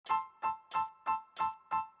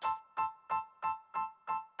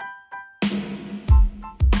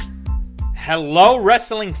Hello,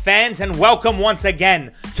 wrestling fans, and welcome once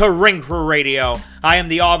again to Ring Crew Radio. I am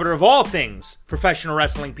the arbiter of all things professional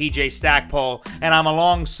wrestling, PJ Stackpole, and I'm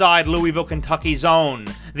alongside Louisville, Kentucky's own,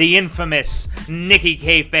 the infamous Nicky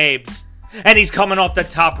Kayfabes. And he's coming off the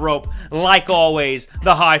top rope, like always,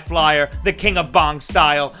 the high flyer, the king of bong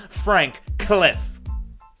style, Frank Cliff.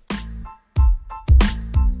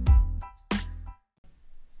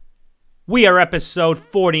 We are episode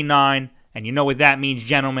 49, and you know what that means,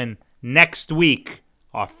 gentlemen. Next week,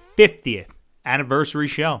 our 50th anniversary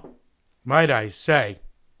show. Might I say,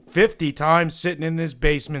 50 times sitting in this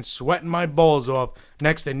basement, sweating my balls off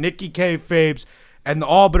next to Nicky Kayfabes and the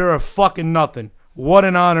arbiter of fucking nothing. What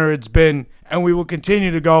an honor it's been, and we will continue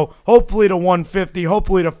to go, hopefully to 150,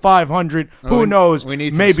 hopefully to 500, who knows, we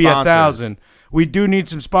need maybe 1,000. We do need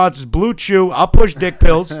some sponsors. Blue Chew, I'll push dick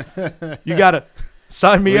pills. You got to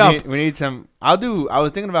sign me up. We need some, I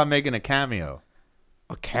was thinking about making a cameo.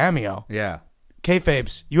 A cameo? Yeah.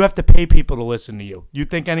 Kayfabes, you have to pay people to listen to you. You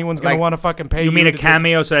think anyone's going to want to fucking pay you? You mean a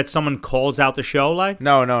cameo so that someone calls out the show like?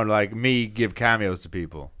 No, like me give cameos to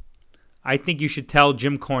people. I think you should tell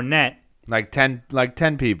Jim Cornette. Like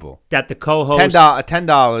 10 people. That the co-host.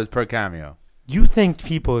 $10 per cameo. You think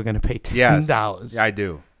people are going to pay $10? Yes, I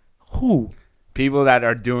do. Who? People that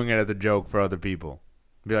are doing it as a joke for other people.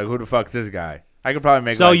 Be like, who the fuck's this guy? I could probably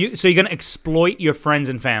make So you're going to exploit your friends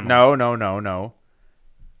and family? No.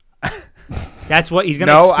 That's what he's going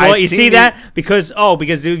to exploit. You see that? Because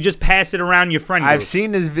you just pass it around your friend group. I've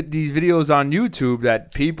seen these videos on YouTube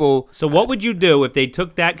that people... So what would you do if they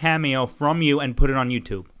took that cameo from you and put it on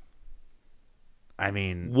YouTube? I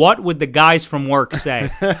mean... What would the guys from work say?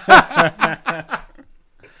 Shit,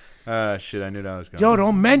 I knew that was coming. Yo,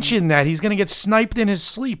 don't mention that. He's going to get sniped in his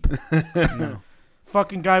sleep. No.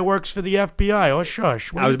 Fucking guy works for the FBI. Oh,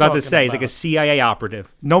 shush. I was about to say, he's like a CIA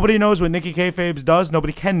operative. Nobody knows what Nicky Kayfabes does.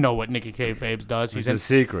 Nobody can know what Nicky Kayfabes does. He's a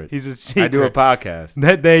secret. He's a secret. I do a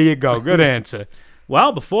podcast. There you go. Good answer.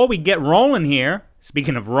 Well, before we get rolling here,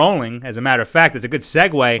 speaking of rolling, as a matter of fact, it's a good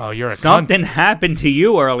segue. Oh, you're a Something happened to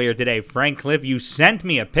you earlier today, Frank Cliff. You sent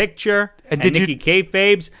me a picture and Nicky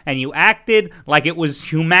Kayfabes, and you acted like it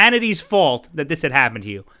was humanity's fault that this had happened to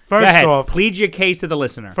you. First off, plead your case to the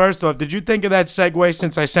listener. First off, did you think of that segue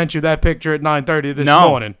since I sent you that picture at 9:30 this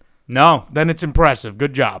morning? No. Then it's impressive.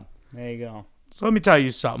 Good job. There you go. So let me tell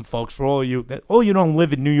you something, folks. For all you don't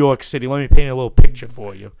live in New York City, let me paint a little picture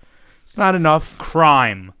for you. It's not enough.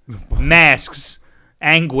 Crime, masks,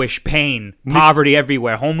 anguish, pain, poverty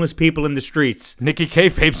everywhere, homeless people in the streets. Nicky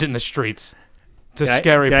Kayfabes in the streets. It's a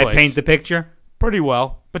scary place. Did I paint the picture? Pretty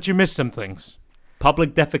well, but you missed some things.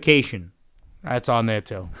 Public defecation. That's on there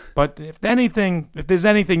too. But if there's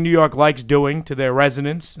anything New York likes doing to their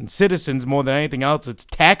residents and citizens more than anything else, it's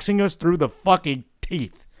taxing us through the fucking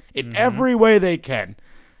teeth in every way they can.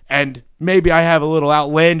 And maybe I have a little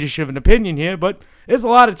outlandish of an opinion here, but there's a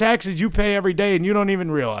lot of taxes you pay every day and you don't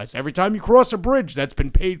even realize. Every time you cross a bridge that's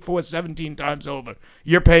been paid for 17 times over,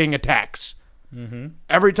 you're paying a tax.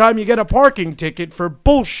 Every time you get a parking ticket for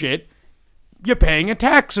bullshit, you're paying a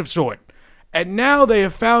tax of sort. And now they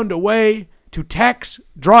have found a way to tax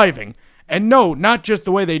driving. And no, not just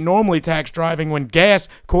the way they normally tax driving when gas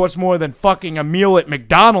costs more than fucking a meal at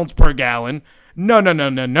McDonald's per gallon.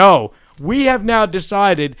 No. We have now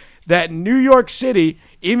decided that in New York City,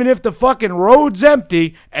 even if the fucking road's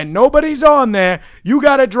empty and nobody's on there, you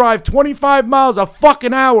gotta drive 25 miles a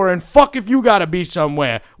fucking hour, and fuck if you gotta be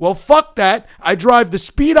somewhere. Well, fuck that. I drive the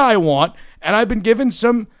speed I want, and I've been given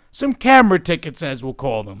some camera tickets, as we'll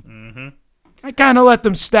call them. I kind of let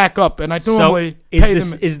them stack up, and I normally pay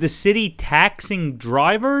them. Is the city taxing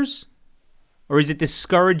drivers, or is it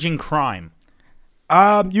discouraging crime?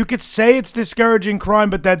 You could say it's discouraging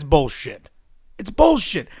crime, but that's bullshit. It's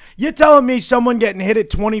bullshit. You're telling me someone getting hit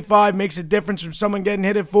at 25 makes a difference from someone getting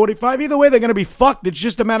hit at 45? Either way, they're going to be fucked. It's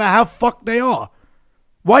just a matter of how fucked they are.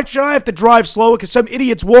 Why should I have to drive slower because some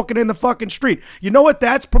idiot's walking in the fucking street? You know what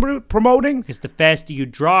that's promoting? Because the faster you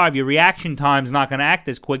drive, your reaction time's not going to act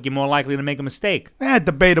as quick. You're more likely to make a mistake.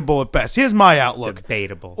 Debatable at best. Here's my outlook.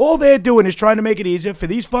 Debatable. All they're doing is trying to make it easier for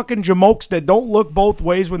these fucking jamokes that don't look both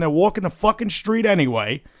ways when they're walking the fucking street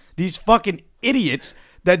anyway. These fucking idiots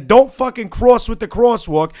that don't fucking cross with the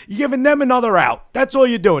crosswalk. You're giving them another out. That's all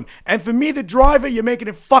you're doing. And for me, the driver, you're making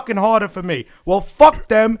it fucking harder for me. Well, fuck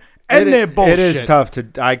them. And their bullshit. It is tough to.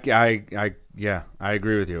 I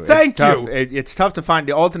agree with you. Thank you. It's tough to find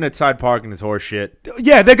the alternate side parking is horse shit.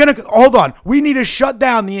 Yeah, they're gonna hold on. We need to shut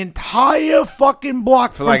down the entire fucking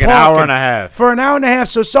block for like an hour and a half. For an hour and a half,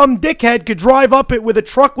 so some dickhead could drive up it with a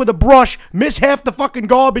truck with a brush, miss half the fucking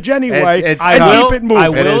garbage anyway, and keep it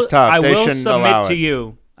moving. It is tough. I They will shouldn't allow submit to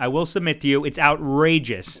you. I will submit to you. It's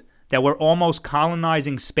outrageous that we're almost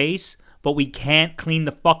colonizing space, but we can't clean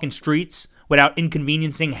the fucking streets without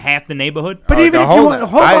inconveniencing half the neighborhood? But even if you want,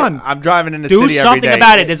 hold on. I'm driving in the Do city every something day.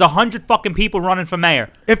 about it. There's 100 fucking people running for mayor.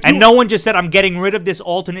 And no one just said, I'm getting rid of this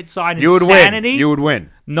alternate side You would insanity. win. You would win.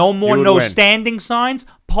 No more You would no win. standing signs.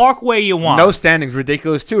 Park where you want. No standings,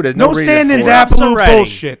 ridiculous too. There's no reason standings, for it. absolute Already.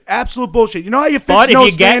 bullshit. Absolute bullshit. You know how you fix But no if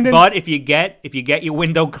you standing? if you get your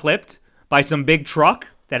window clipped by some big truck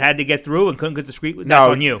that had to get through and couldn't get the street, that's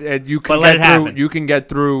No, on you. You But can let get it through. happen. You can get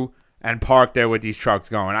through and park there with these trucks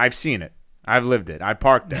going. I've seen it. I've lived it. I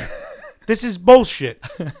parked there. This is bullshit.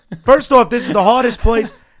 First off, this is the hardest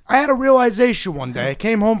place. I had a realization one day. I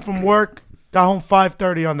came home from work, got home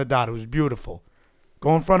 5:30 on the dot. It was beautiful.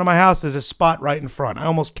 Go in front of my house. There's a spot right in front. I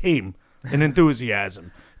almost came in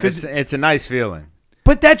enthusiasm. It's a nice feeling.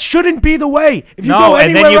 But that shouldn't be the way. If you No, go and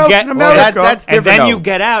then anywhere you else get- in well, America, that's And then different, you though.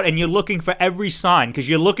 get out and you're looking for every sign because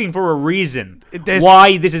you're looking for a reason There's-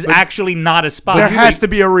 why this is actually not a spot. there has to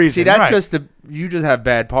be a reason. See, that's right. you just have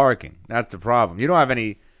bad parking. That's the problem. You don't have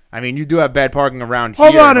any. I mean, you do have bad parking around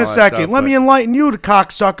Hold here. on and a all that second. stuff, Let but- me enlighten you, the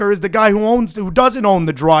cocksucker, is the guy who doesn't own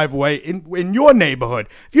the driveway in your neighborhood.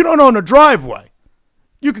 If you don't own a driveway,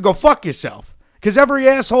 you could go fuck yourself. Because every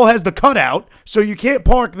asshole has the cutout, so you can't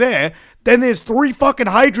park there. Then there's 3 fucking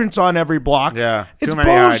hydrants on every block. Yeah, It's too many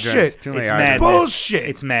hydrants, bullshit. too many It's hydrants. madness. bullshit.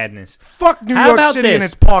 It's madness. Fuck New How York about City and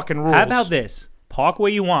this? its parking rules. How about this? Park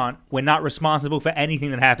where you want. We're not responsible for anything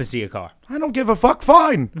that happens to your car. I don't give a fuck.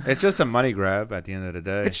 Fine. It's just a money grab at the end of the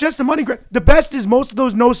day. It's just a money grab. The best is most of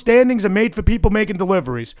those no standings are made for people making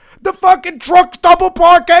deliveries. The fucking trucks double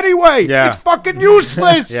park anyway. Yeah. It's fucking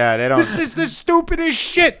useless. Yeah, they don't- This is the stupidest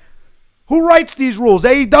shit. Who writes these rules?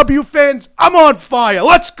 AEW fans? I'm on fire.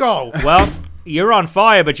 Let's go. Well, you're on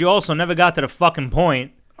fire, but you also never got to the fucking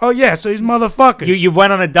point. Oh, yeah, so these motherfuckers. You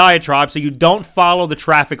went on a diatribe, so you don't follow the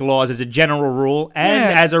traffic laws as a general rule,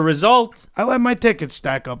 and Yeah. as a result, I let my tickets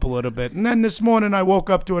stack up a little bit. And then this morning I woke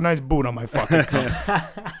up to a nice boot on my fucking car.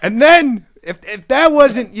 And then, if that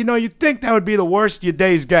wasn't, you'd think that would be the worst your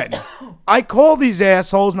day's getting. I call these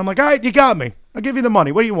assholes and I'm like, all right, you got me. I'll give you the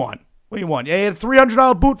money. What do you want? What do you want? Yeah, a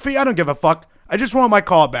 $300 boot fee? I don't give a fuck. I just want my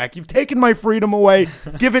car back. You've taken my freedom away.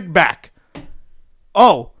 Give it back.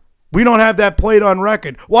 Oh, we don't have that plate on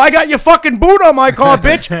record. Well, I got your fucking boot on my car,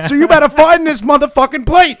 bitch. So you better find this motherfucking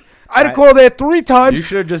plate. I'd have called there 3 times. You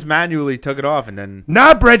should have just manually took it off and then.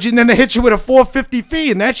 Nah, Breggy, and then they hit you with a $4.50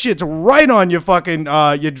 fee, and that shit's right on your fucking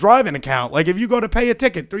your driving account. Like if you go to pay a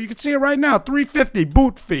ticket, or you can see it right now, $3.50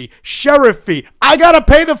 boot fee, sheriff fee. I gotta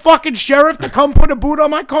pay the fucking sheriff to come put a boot on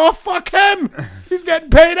my car. Fuck him. He's getting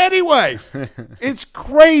paid anyway. It's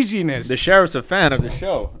craziness. The sheriff's a fan of the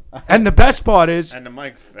show. And the best part is, And the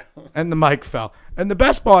mic fell. and the mic fell. And the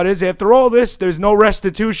best part is, after all this, there's no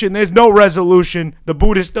restitution, there's no resolution. The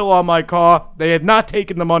boot is still on my car. They have not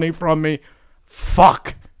taken the money from me.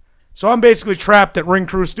 Fuck. So I'm basically trapped at Ring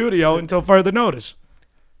Crew Studio until further notice.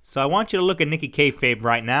 so I want you to look at Nicky Kayfabe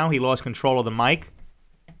right now. He lost control of the mic.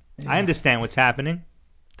 I understand what's happening.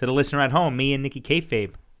 To the listener at home, me and Nicky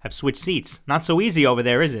Kayfabe have switched seats. Not so easy over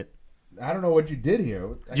there, is it? I don't know what you did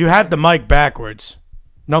here. You have the mic backwards.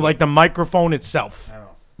 No, like the microphone itself.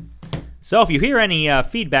 So if you hear any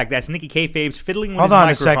feedback, that's Nicky Kayfabe's fiddling with Hold his on a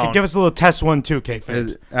microphone. second. Give us a little test 1, 2,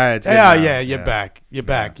 K-Face. All right, it's good Yeah, now. yeah, you're back. You're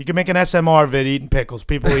back. You can make an SMR vid eating pickles.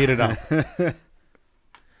 People eat it up.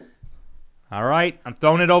 All right, I'm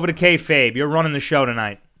throwing it over to Kayfabe. You're running the show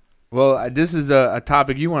tonight. Well, this is a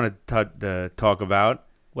topic you want to talk about.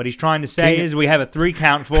 What he's trying to say is we have a 3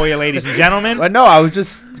 count for you, ladies and gentlemen. But no, I was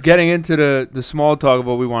just getting into the small talk of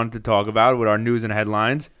what we wanted to talk about with our news and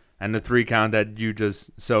headlines and the 3 count that you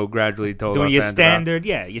just so gradually told our Doing your fans standard,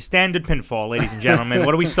 your standard pinfall, ladies and gentlemen.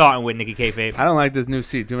 What are we starting with, Nicky Kayfabe? about. I don't like this new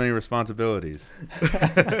seat. Too many responsibilities.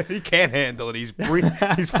 He can't handle it.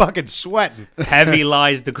 He's fucking sweating. Heavy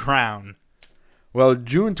lies the crown. Well,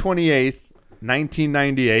 June 28th,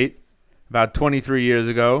 1998, about 23 years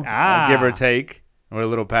ago, give or take. We're a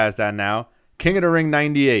little past that now. King of the Ring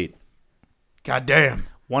 98. God damn.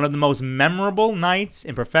 One of the most memorable nights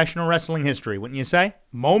in professional wrestling history, wouldn't you say?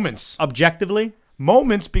 Moments. Objectively?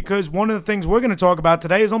 Moments, because one of the things we're going to talk about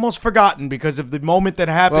today is almost forgotten because of the moment that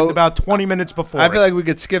happened Well, about 20 minutes before. I feel like we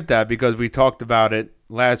could skip that because we talked about it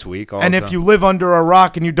last week also. And if you live under a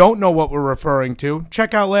rock and you don't know what we're referring to,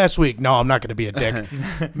 check out last week. No, I'm not going to be a dick. We'll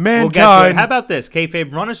get to it. Mankind. How about this?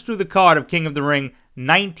 Kayfabe, run us through the card of King of the Ring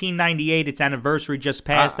 1998. Its anniversary just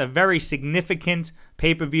passed. A very significant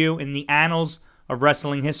pay-per-view in the annals of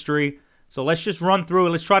wrestling history. So let's just run through it.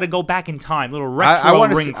 Let's try to go back in time. Little retro I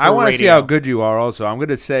want Ring to Crew see radio. how good you are also. I'm going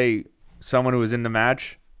to say someone who was in the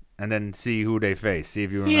match and then see who they face. See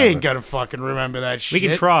if you remember. He ain't gonna fucking remember that shit. We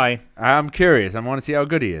can try. I'm curious. I want to see how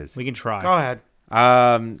good he is. We can try. Go ahead.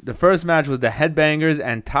 The first match was the Headbangers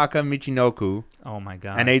and Taka Michinoku, Oh my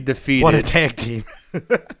god. and they defeated. What a tag team.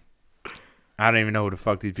 I don't even know who the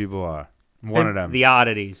fuck these people are. One of them. The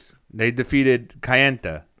oddities. They defeated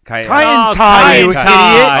Kayenta. Kaientai, you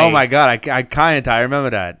Kaientai. idiot. Oh my god, I Kayenta. I remember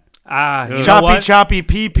that. You know Choppy, what? choppy,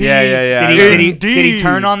 pee. Yeah. Did he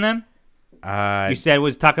turn on them? You said it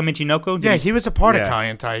was Takamichi Noko? Yeah, he was a part of Yeah.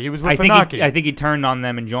 Kaientai. He was with I Funaki. think he turned on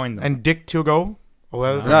them and joined them. And Dick Togo.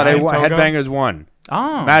 No, they won. Headbangers won.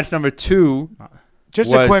 Oh. Match number 2,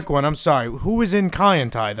 Just a was- quick one. I'm sorry. Who was in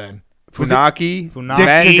Kaientai then? Funaki. Funaki,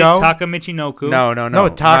 Dick Togo? Takamichi Noku. No. No,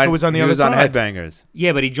 Taka was on the he other was on side. Headbangers.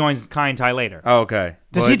 Yeah, but he joins Kaientai later. Oh, okay.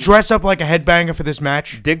 Does Well, he dress up like a headbanger for this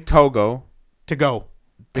match? Dick Togo. To go.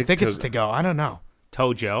 I Dick think it's Togo. to go. I don't know.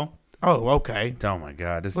 Tojo. Oh, okay. Oh my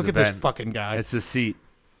god, this Look is at this fucking guy. It's a seat.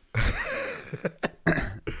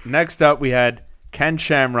 Next up, we had Ken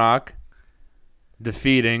Shamrock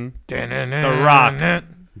defeating The Rock.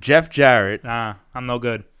 Jeff Jarrett Nah, I'm no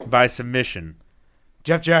good. by submission.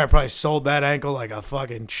 Jeff Jarrett probably sold that ankle like a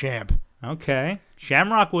fucking champ. Okay.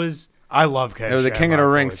 Shamrock I love Ken It was a Shamrock, King of the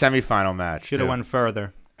Ring boys. semifinal match. should have too. went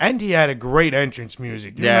further. And he had a great entrance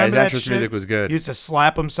music. You Yeah, remember his that entrance shit? music was good. He used to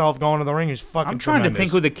slap himself going to the ring. He was fucking I'm trying to think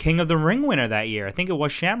tremendous. who the King of the Ring winner that year. I think it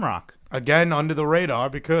was Shamrock. Again, under the radar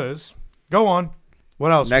because... Go on.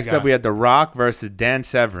 What else Next up, we had The Rock versus Dan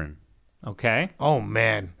Severn. Okay. Oh,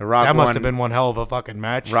 man. The Rock that must won- have been one hell of a fucking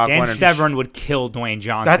match. Rock Dan won in- Severn would kill Dwayne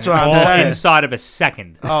Johnson. That's what I'm all saying. inside of a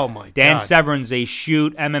second. Oh, my Dan God. Severn's a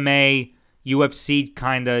shoot MMA UFC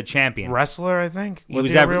kind of champion. Wrestler, I think? He Was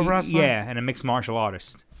was he a every- real wrestler? Yeah, and a mixed martial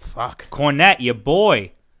artist. Fuck. Cornette, your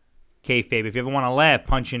boy. Kayfabe, if you ever want to laugh,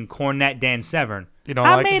 punch in Cornette Dan Severn. You don't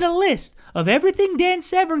I like made him? a list of everything Dan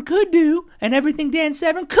Severn could do and everything Dan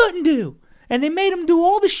Severn couldn't do. And they made him do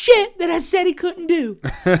all the shit that I said he couldn't do.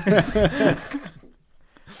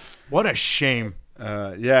 What a shame.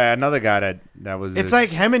 Yeah, another guy that was. It's like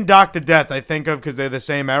him and Dr. Death, I think of because they're the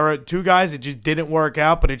same era. Two guys that just didn't work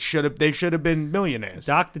out, but they should have been millionaires.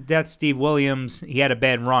 Dr. Death, Steve Williams, he had a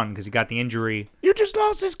bad run because he got the injury. You just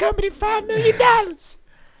lost this company $5 million.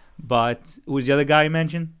 But who was the other guy you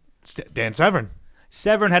mentioned? Dan Severn.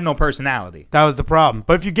 Severn had no personality. That was the problem.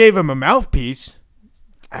 But if you gave him a mouthpiece,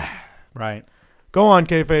 Right. go on,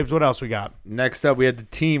 Kayfabes. What else we got? Next up, we had the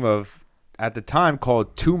team of, at the time,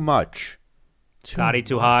 called Too Much. Scotty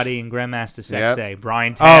Tuhati and Grandmaster Yep. Sexay.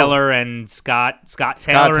 Brian Taylor and Scott Taylor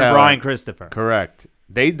and Taylor. Brian Christopher. Correct.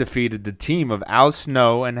 They defeated the team of Al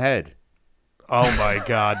Snow and Head. Oh, my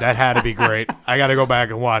God. That had to be great. I got to go back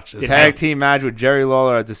and watch this. Tag team match with Jerry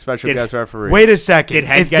Lawler as the special guest referee. Wait a second. Did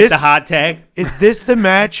Head Is get this- the hot tag? Is this the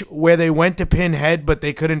match where they went to pin Head, but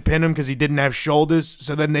they couldn't pin him because he didn't have shoulders?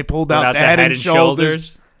 So then they pulled out Without the head and shoulders.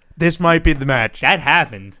 shoulders? This might be the match. That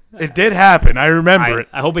happened. It did happen. I remember it.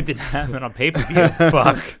 I hope it didn't happen on pay-per-view.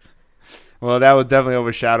 Fuck. Well, that was definitely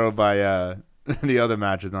overshadowed by the other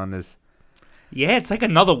matches on this. Yeah, it's like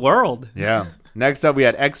another world. Yeah. Next up, we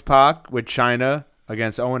had X-Pac with China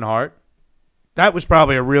against Owen Hart. That was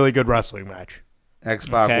probably a really good wrestling match.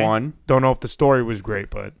 X-Pac Okay. won. Don't know if the story was great,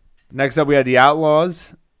 but... Next up, we had the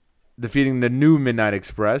Outlaws defeating the new Midnight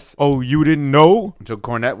Express. Oh, you didn't know? So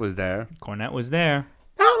Cornette was there. Cornette was there.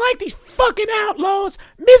 I don't like these fucking outlaws.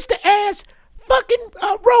 Mr. Ass, fucking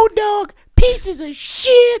Road Dogg, pieces of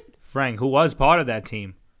shit. Frank, who was part of that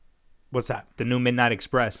team? What's that? The new Midnight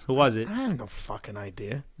Express. Who was it? I have no fucking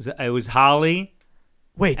idea. It was Holly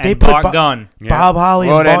Wait, and they put Bart Gunn. Bob Holly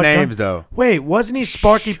What and are Bart their Gunn? names, though? Wait, wasn't he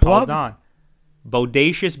Sparky Hold Plug? on.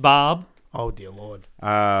 Bodacious Bob. Oh, dear Lord.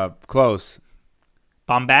 Close.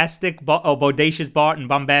 Bodacious Bart and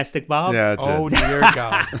Bombastic Bob. Yeah, that's Oh, it. dear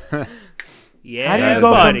God. Yeah,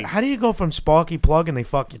 How do you go from Sparky Plug and they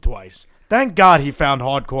fuck you twice? Thank God he found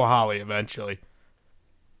Hardcore Holly eventually.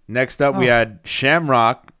 Next up, we had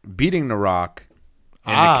Shamrock beating The Rock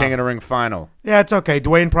in the King of the Ring final. Yeah, it's okay.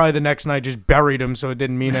 Dwayne probably the next night just buried him, so it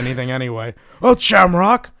didn't mean anything anyway. Oh,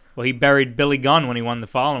 Shamrock. Well, he buried Billy Gunn when he won the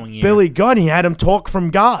following year. Billy Gunn, he had him talk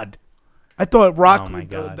from God. I thought Oh, my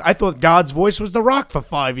God. I thought God's voice was The Rock for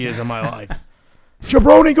 5 years of my life.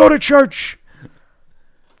 Jabroni, go to church.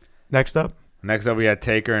 Next up. Next up, we had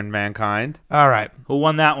Taker and Mankind. All right. Who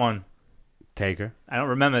won that one? Taker. I don't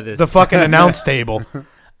remember this. The fucking announce table.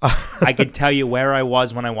 I could tell you where I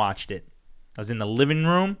was when I watched it. I was in the living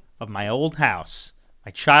room of my old house,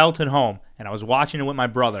 my childhood home, and I was watching it with my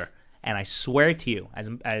brother. And I swear to you,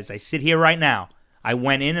 as I sit here right now, I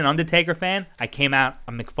went in an Undertaker fan. I came out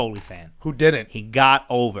a McFoley fan. Who didn't? He got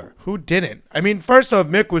over. Who didn't? I mean, first off,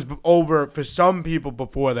 Mick was over for some people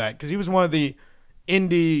before that because he was one of the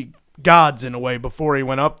indie gods in a way before he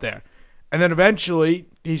went up there. And then eventually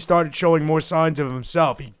he started showing more signs of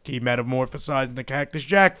himself. He metamorphosized into Cactus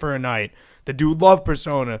Jack for a night. The Dude Love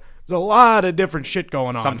persona. There's a lot of different shit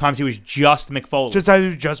going on. Sometimes he was just Mick Foley. Sometimes he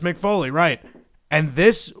was just Mick Foley, right. And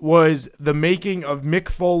this was the making of Mick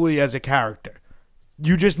Foley as a character.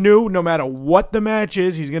 You just knew no matter what the match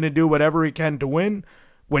is, he's going to do whatever he can to win.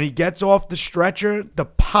 When he gets off the stretcher, the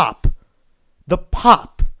pop.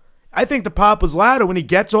 I think the pop was louder when he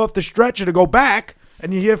gets off the stretcher to go back,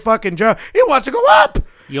 and you hear fucking Joe, he wants to go up.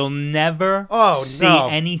 You'll never see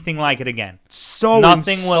anything like it again. So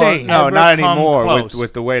nothing insane. will ever not come anymore close.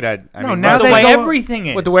 with the way that now the they way go- everything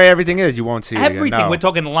is. with the way everything is, you won't see it everything. again. No. We're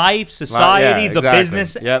talking life, society, the exactly.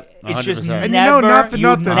 business. Yep, It's just 100%. never. And you know, not for you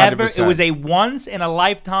nothing. never. It 100%. was a once in a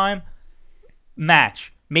lifetime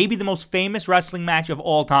match. Maybe the most famous wrestling match of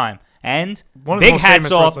all time. And One of the big most hats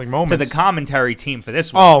famous off wrestling to moments. the commentary team for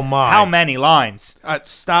this one. Oh, my. How many lines?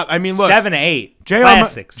 Stop. I mean, look. 7 to 8. JR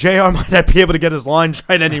Classics. JR might not be able to get his lines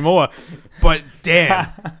right anymore, but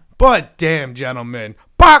damn, gentlemen.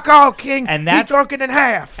 Bacall King, And he that's- drunk it in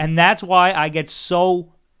half. And that's why I get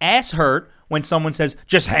so ass hurt when someone says,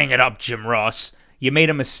 just hang it up, Jim Ross. You made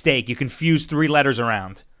a mistake. You confused 3 letters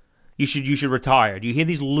around. You should retire. Do you hear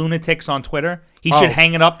these lunatics on Twitter? He should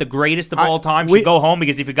hang it up. The greatest of all time should go home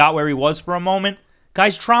because he forgot where he was for a moment.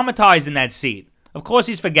 Guy's traumatized in that seat. Of course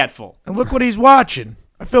he's forgetful. And look what he's watching.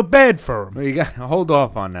 I feel bad for him. Well, you got hold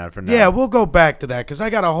off on that for now. Yeah, we'll go back to that because I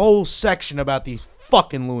got a whole section about these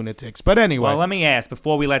fucking lunatics. But anyway. Well, let me ask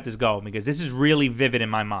before we let this go because this is really vivid in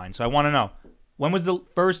my mind. So I want to know, when was the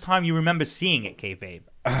first time you remember seeing it, kayfabe?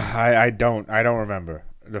 I don't remember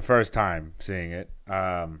the first time seeing it.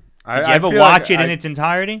 Did you ever watch it in its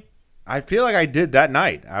entirety? I feel like I did that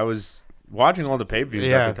night. I was watching all the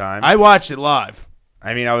pay-per-views at the time. I watched it live.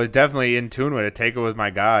 I mean, I was definitely in tune with it. Taker was my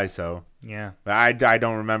guy, so Yeah. but I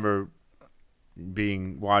don't remember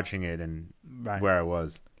watching it and where I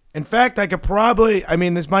was. In fact, I could probably, I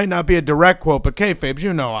mean, this might not be a direct quote, but kayfabes,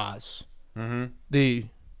 you know Oz. Mm-hmm. The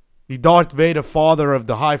Darth Vader father of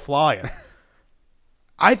the high flyer.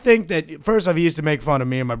 I think that, first off, he used to make fun of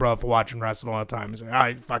me and my brother for watching wrestling all the time. He's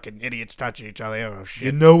like, fucking idiots touching each other. Oh, shit.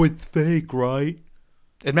 You know it's fake, right?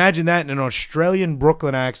 Imagine that in an Australian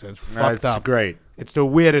Brooklyn accent. It's fucked up. That's great. It's the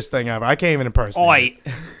weirdest thing ever. I can't even impersonate. Oi.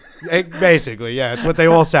 Basically, yeah. It's what they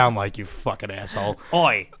all sound like, you fucking asshole.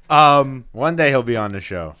 Oi. One day he'll be on the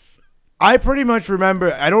show. I pretty much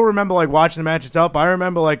remember, I don't remember like watching the match itself, but I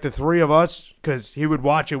remember like the 3 of us, because he would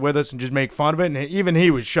watch it with us and just make fun of it, and even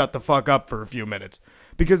he would shut the fuck up for a few minutes.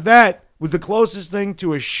 Because that was the closest thing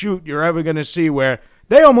to a shoot you're ever going to see where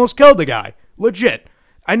they almost killed the guy. Legit.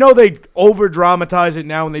 I know they over-dramatize it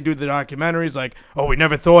now when they do the documentaries, like, oh, we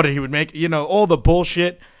never thought he would make, all the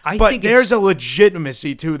bullshit. But there's a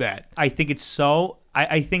legitimacy to that. I think it's so.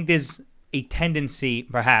 I think there's a tendency,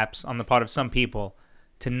 perhaps, on the part of some people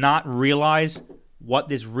to not realize what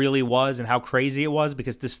this really was and how crazy it was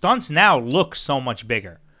because the stunts now look so much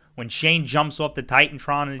bigger. When Shane jumps off the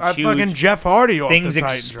Titantron and it's huge, fucking Jeff Hardy off things the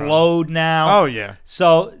Titantron. explode now. Oh, yeah.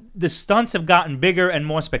 So the stunts have gotten bigger and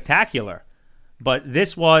more spectacular. But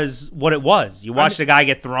this was what it was. You watched a guy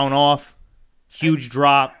get thrown off, huge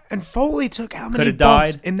drop. And Foley took how many Could've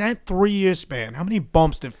bumps died. in that 3-year span? How many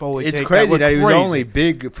bumps did Foley take? It's crazy that he was crazy? only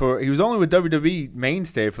big he was only with WWE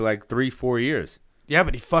mainstay for like 3-4 years. Yeah,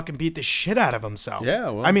 but he fucking beat the shit out of himself. Yeah,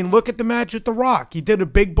 well. I mean, look at the match with The Rock. He did a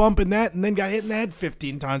big bump in that and then got hit in the head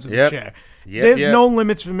 15 times with the chair. There's no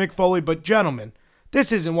limits for Mick Foley, but gentlemen,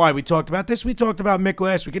 this isn't why we talked about this. We talked about Mick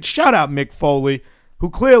last week. And shout out Mick Foley, who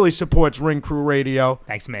clearly supports Ring Crew Radio.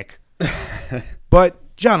 Thanks, Mick.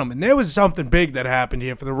 But, gentlemen, there was something big that happened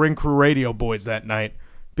here for the Ring Crew Radio boys that night.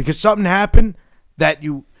 Because something happened that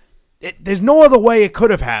there's no other way it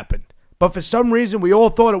could have happened. But for some reason, we all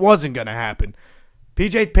thought it wasn't going to happen.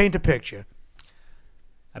 PJ, paint a picture.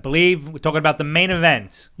 I believe we're talking about the main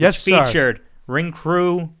event. Yes, which sir. featured Ring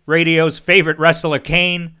Crew Radio's favorite wrestler,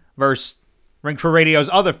 Kane, versus Ring Crew Radio's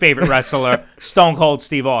other favorite wrestler, Stone Cold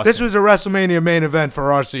Steve Austin. This was a WrestleMania main event for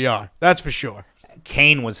RCR. That's for sure.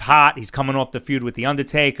 Kane was hot. He's coming off the feud with The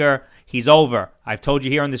Undertaker. He's over. I've told you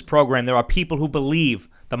here on this program, there are people who believe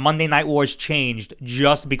the Monday Night Wars changed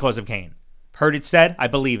just because of Kane. Heard it said? I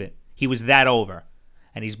believe it. He was that over.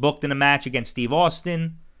 And he's booked in a match against Steve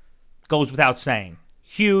Austin. Goes without saying.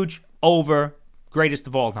 Huge, over, greatest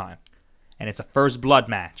of all time. And it's a first blood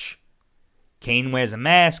match. Kane wears a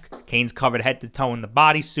mask. Kane's covered head to toe in the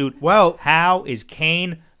bodysuit. Well, how is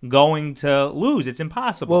Kane going to lose? It's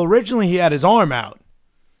impossible. Well, originally he had his arm out.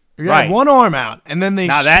 He Right. had one arm out, and then they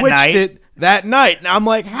Now that switched night- it that night. And I'm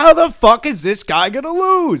like, how the fuck is this guy going to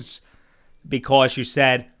lose? Because you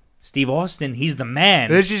said, Steve Austin, he's the man.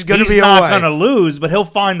 This is gonna he's be a not way. going to lose, but he'll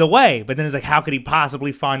find a way. But then it's like, how could he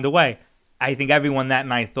possibly find a way? I think everyone that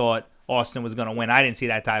night thought Austin was going to win. I didn't see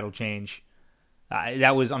that title change.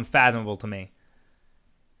 That was unfathomable to me.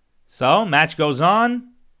 So, match goes on.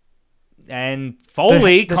 And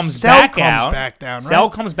Foley The comes Cell back comes out. back down, right? Cell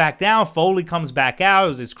comes back down. Foley comes back out. It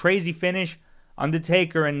was this crazy finish.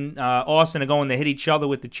 Undertaker and Austin are going to hit each other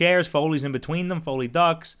with the chairs. Foley's in between them. Foley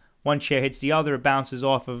ducks. One chair hits the other. It bounces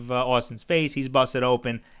off of Austin's face. He's busted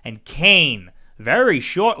open. And Kane, very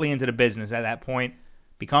shortly into the business at that point,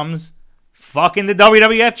 becomes fucking the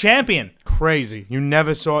WWF champion. Crazy. You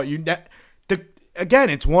never saw it. Again,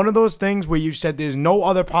 it's one of those things where you said there's no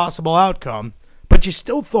other possible outcome, but you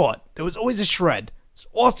still thought there was always a shred. So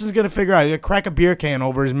Austin's going to figure out. He's going to crack a beer can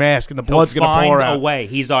over his mask and the blood's going to pour He'll find out. a way.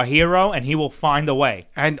 He's our hero, and he will find a way.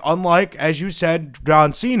 And unlike, as you said,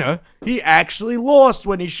 John Cena, he actually lost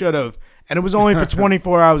when he should have. And it was only for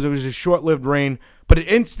 24 hours. It was a short-lived reign. But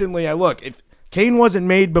instantly, if Kane wasn't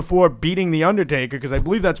made before beating The Undertaker, because I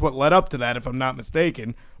believe that's what led up to that, if I'm not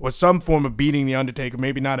mistaken, was some form of beating The Undertaker,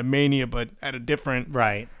 maybe not at Mania, but at a different...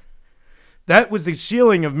 Right. That was the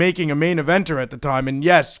ceiling of making a main eventer at the time. And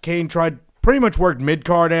yes, Kane pretty much worked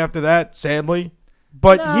mid-card after that, sadly.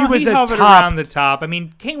 But he was a hovered top... around the top. I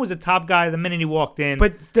mean, Kane was a top guy the minute he walked in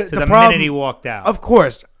But to the the problem- minute he walked out. Of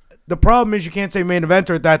course. The problem is you can't say main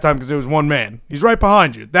eventer at that time because there was one man. He's right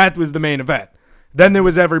behind you. That was the main event. Then there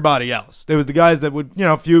was everybody else. There was the guys that would,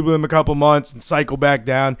 feud with him a couple months and cycle back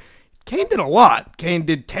down. Kane did a lot. Kane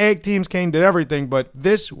did tag teams. Kane did everything. But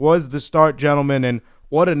this was the start, gentlemen, and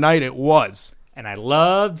what a night it was. And I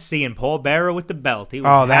loved seeing Paul Bearer with the belt. He was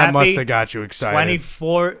Oh, that happy. must have got you excited.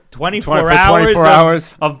 24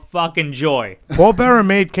 hours. of fucking joy. Paul Bearer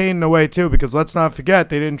made Kane in a way, too, because let's not forget,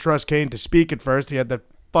 they didn't trust Kane to speak at first. He had the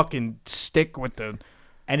fucking stick with the...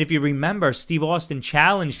 And if you remember, Steve Austin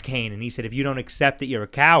challenged Kane, and he said, if you don't accept it, you're a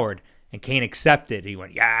coward. And Kane accepted. He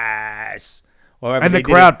went, yes. And the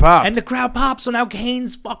crowd popped. And the crowd popped. So now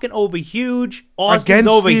Kane's fucking over huge. Austin's Against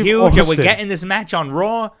over Steve huge. And Austin. we're getting this match on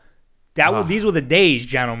Raw. These were the days,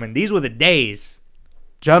 gentlemen. These were the days.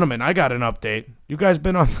 Gentlemen, I got an update. You guys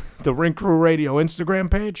been on the Ring Crew Radio Instagram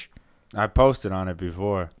page? I posted on it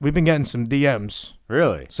before. We've been getting some DMs.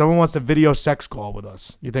 Really? Someone wants a video sex call with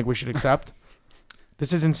us. You think we should accept?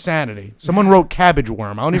 This is insanity. Someone wrote cabbage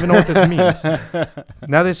worm. I don't even know what this means.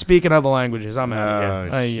 Now they're speaking other languages. I'm out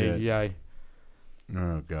of here. Shit.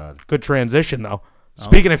 Oh, God. Good transition, though.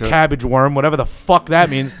 Speaking of cabbage worm, whatever the fuck that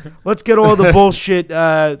means, let's get all the bullshit.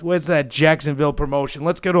 Where's that Jacksonville promotion?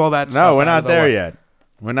 Let's get all that stuff. No, we're out not of the there way. yet.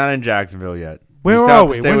 We're not in Jacksonville yet. Where still are have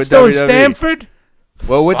to we? stay We're with still in WWE. Stamford?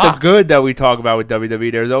 Well, with the Fuck. good that we talk about with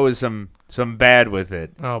WWE, there's always some bad with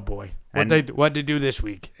it. Oh, boy. And- What they do this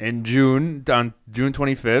week? In June, on June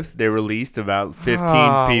 25th, they released about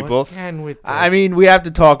 15 people. Again with this. I mean, we have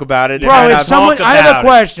to talk about it. Bro, And if I've- someone, talk I have about a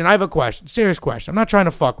question. I have a question. Serious question. I'm not trying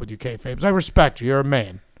to fuck with you, kayfabes. I respect you. You're a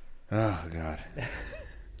man. Oh, God.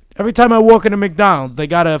 Every time I walk into McDonald's, they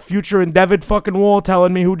got a future endeavored fucking wall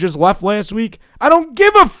telling me who just left last week. I don't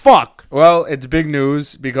give a fuck. Well, it's big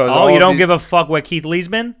news because Oh, you don't give a fuck where Keith Lee's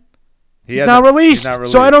been? He's not released,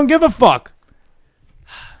 so I don't give a fuck.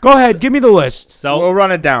 Go ahead. Give me the list. So We'll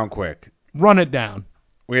run it down quick. Run it down.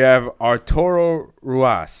 We have Arturo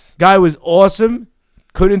Ruas. Guy was awesome.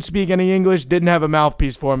 Couldn't speak any English. Didn't have a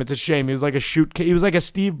mouthpiece for him. It's a shame. He was like He was like a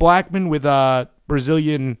Steve Blackman with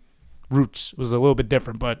Brazilian roots. It was a little bit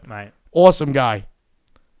different, but right. awesome guy.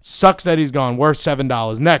 Sucks that he's gone. Worth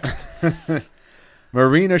 $7. Next.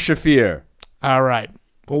 Marina Shafir. All right.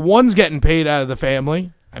 Well, one's getting paid out of the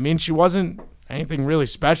family. I mean, she wasn't anything really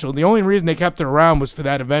special. The only reason they kept her around was for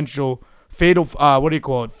that eventual fatal,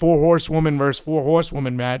 4 horsewoman versus 4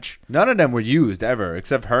 horsewoman match. None of them were used ever,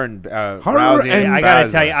 except her and Rousey. and And I gotta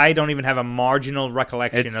Baszler. tell you, I don't even have a marginal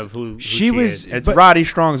recollection of who she was- is. It's but- Roddy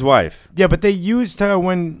Strong's wife. Yeah, but they used her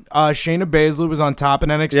when Shayna Baszler was on top in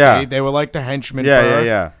NXT. Yeah. They were like the henchmen Yeah, for her.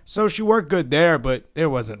 yeah. So she worked good there, but there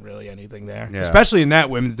wasn't really anything there. Yeah. Especially in that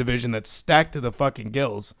women's division that's stacked to the fucking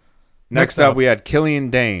gills. Next up, we had Killian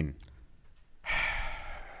Dane.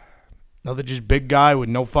 Another just big guy with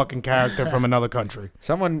no fucking character from another country.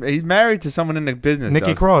 He's married to someone in the business. Nikki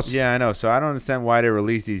though. Cross. Yeah, I know. So I don't understand why they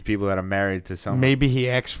release these people that are married to someone. Maybe he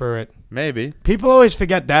asked for it. Maybe. People always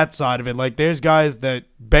forget that side of it. Like, there's guys that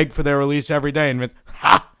beg for their release every day and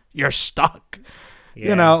you're stuck. Yeah.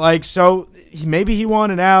 You know, like, so maybe he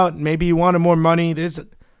wanted out. Maybe he wanted more money.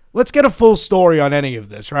 Let's get a full story on any of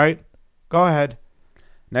this, right? Go ahead.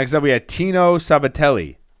 Next up, we had Tino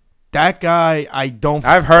Sabatelli. That guy,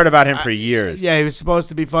 I've heard about him for years. Yeah, he was supposed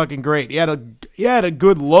to be fucking great. He had a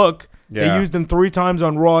good look. Yeah. They used him 3 times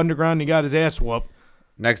on Raw Underground and he got his ass whooped.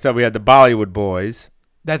 Next up, we had the Bollywood Boys.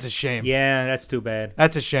 That's a shame. Yeah, that's too bad.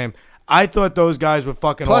 That's a shame. I thought those guys were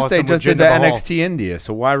fucking Plus, awesome. they with just did Jinder the Mahal. NXT India,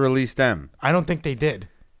 so why release them? I don't think they did.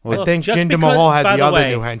 Well, I think just Jinder because- Mahal had by the other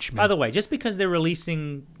way- new henchman. By the way, just because they're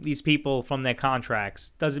releasing these people from their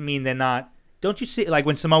contracts doesn't mean they're not. Don't you see, like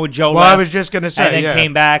when Samoa Joe Well, left I was just gonna say, and then yeah.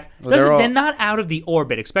 came back, Well, they're they're all- not out of the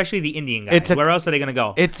orbit, especially the Indian guys. Where else are they going to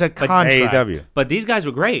go? It's a But contract. AEW. But these guys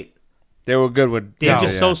were great. They were good with. They're Yeah.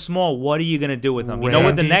 just yeah. so small. What are you going to do with them? You know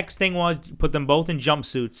what the Randy. next thing was? Put them both in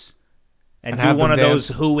jumpsuits and, And do have one of them those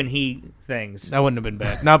dance. who and he things. That wouldn't have been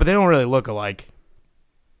bad. No, but they don't really look alike.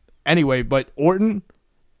 Anyway, but Orton,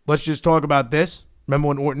 let's just talk about this. Remember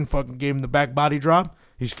when Orton fucking gave him the back body drop?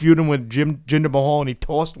 He's feuding with Jinder Mahal and he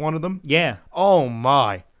tossed one of them. Yeah. Oh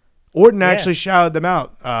my! Orton Yeah. actually shouted them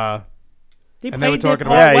out. They And they were played their talking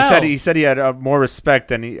part Yeah, well. he said he had more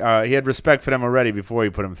respect, and he had respect for them already before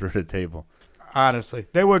he put them through the table. Honestly,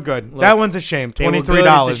 they were good. Look, that one's a shame. They were good,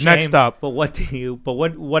 $23. it's a Next shame, up. But what do you? But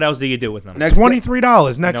what else do you do with them? Next,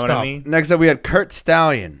 $23. Next you know what up. I mean? next up, we had Kurt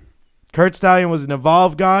Stallion. Kurt Stallion was an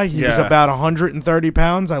Evolve guy. He was Yeah. about 130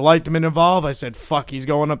 pounds. I liked him in Evolve. I said, fuck, he's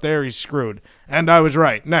going up there. He's screwed. And I was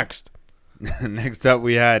right. Next. Next up,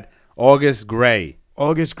 we had August Gray.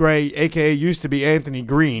 August Gray, a.k.a. used to be Anthony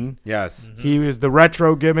Green. Yes. He was the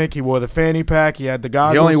retro gimmick. He wore the fanny pack. He had the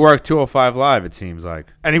goggles. He only worked 205 Live, it seems like.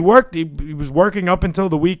 And he worked. He was working up until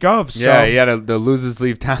the week of. So, Yeah, he had the Losers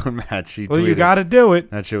Leave Town match. He well, you tweeted. got to do it.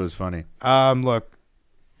 That shit was funny. Look,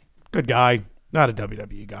 good guy. Not a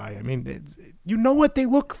WWE guy. I mean, you know what they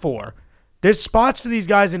look for. There's spots for these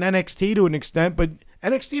guys in NXT to an extent, but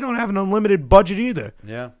NXT don't have an unlimited budget either.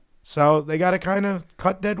 Yeah. So they got to kind of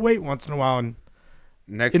cut dead weight once in a while. And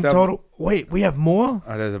Next in up, total, wait, we have more?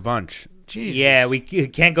 oh, there's a bunch. Jesus. Yeah, we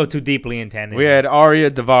can't go too deeply into it. We had Arya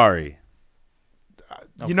Davari.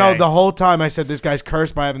 You know, Okay. the whole time I said this guy's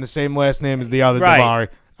cursed by having the same last name as the other Right. Davari.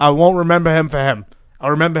 I won't remember him for him.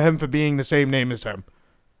 I'll remember him for being the same name as him.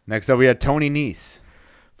 Next up, we had Tony Nese.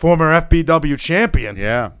 Former FBW champion,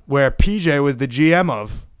 Yeah. where PJ was the GM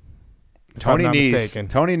of. If Tony I'm not Nese. mistaken.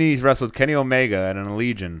 Tony Nese wrestled Kenny Omega at an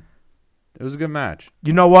Legion. It was a good match.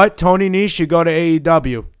 You know what? Tony Nese should go to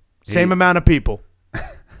AEW. Same He- amount of people.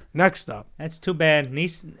 Next up. That's too bad.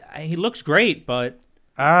 He looks great, but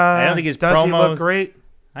I don't think his does he promos- look great?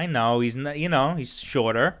 I know he's not. You know, he's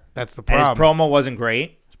shorter, That's the and his problem. promo wasn't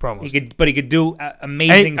great. His promos. He could do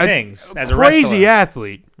amazing things as a crazy wrestler.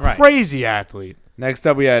 athlete. Right. Crazy athlete. Next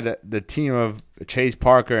up, we had the team of Chase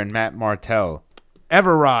Parker and Matt Martell.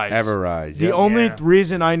 Everrise. Everrise. The Yep. only Yeah.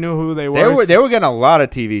 reason I knew who they They were. were getting a lot of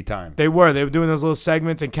TV time. They were doing those little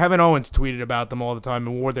segments, and Kevin Owens tweeted about them all the time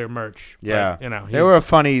and wore their merch. Yeah, But, you know, they were a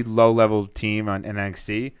funny low-level team on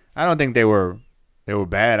NXT. I don't think they were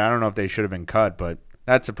bad. I don't know if they should have been cut, but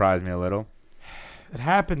that surprised me a little. It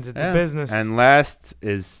happens. It's Yeah. a business. And last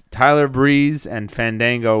is Tyler Breeze and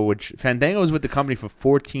Fandango, which Fandango was with the company for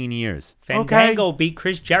 14 years. Fandango beat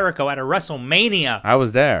Chris Jericho at a WrestleMania. I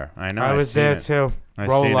was there. I know. I was seen there it. too. I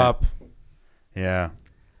Roll seen it. up. Yeah.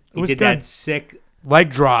 He was did good. that sick. Leg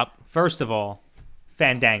drop. First of all,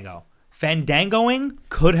 Fandango. Fandangoing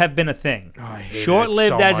could have been a thing. Oh, I hated it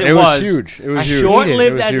Short-lived so as much. it It was was. huge. It was huge. Short-lived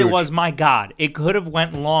It was as it huge. was, my God, it could have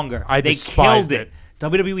went longer. I They despised killed it.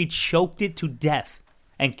 WWE choked it to death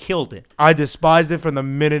and killed it. I despised it from the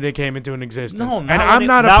minute it came into an existence. No, and not, I'm when,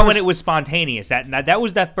 not it, a not person. when it was spontaneous. That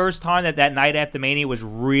was that first time that night after Mania was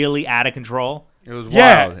really out of control. It was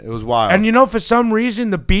Yeah. wild. It was wild. And you know, for some reason,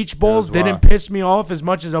 the beach balls was didn't wild. piss me off as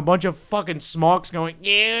much as a bunch of fucking smarks going.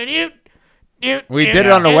 We did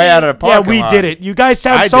it on the way out of the Yeah, parking we lot. did it. You guys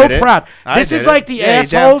sound I so did it. proud. I This did is it. like the Yeah, you're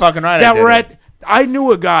damn assholes fucking right I that did were it. at. I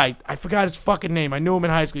knew a guy. I forgot his fucking name. I knew him in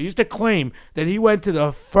high school. He used to claim that he went to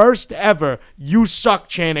the first ever "You Suck"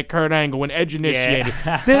 chant at Kurt Angle when Edge initiated.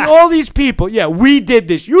 Then all these people, yeah, we did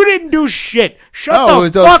this. You didn't do shit. Shut No, the it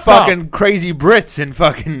was those fuck up. fucking crazy Brits and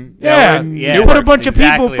fucking Yeah, in yeah. you Newark. put a bunch of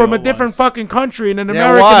Exactly people from a what it different was. fucking country in an They're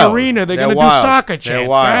American wild. arena. They're They're gonna wild. do soccer They're chants. They're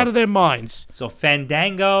wild. out of their minds. So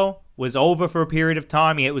Fandango was over for a period of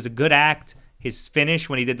time. It was a good act. His finish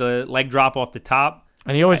when he did the leg drop off the top,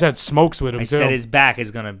 And he always had smokes with him I too. said his back is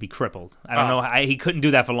going to be crippled. I don't know. He couldn't do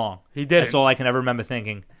that for long. He didn't. That's all I can ever remember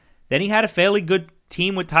thinking. Then he had a fairly good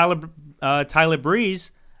team with Tyler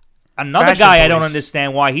Breeze. Another Fashion guy I don't Police.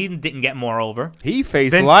 understand why he didn't get more over. He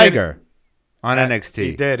faced Vince Liger on NXT.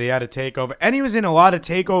 He did. He had a takeover, and he was in a lot of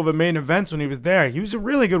takeover main events when he was there. He was a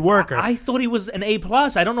really good worker. I thought he was an A+.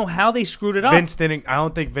 I don't know how they screwed it up. Vince didn't. I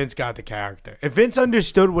don't think Vince got the character. If Vince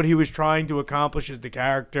understood what he was trying to accomplish as the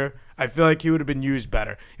character, I feel like he would have been used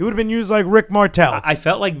better. He would have been used like Rick Martel. I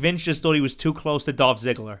felt like Vince just thought he was too close to Dolph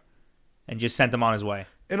Ziggler and just sent him on his way.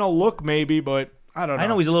 In a look, maybe, but I don't know. I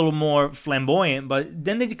know he's a little more flamboyant, but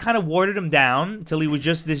then they kind of watered him down until he was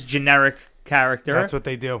just this generic character. That's what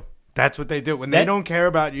they do. That's what they do. When they don't care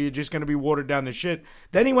about you, you're just going to be watered down to shit.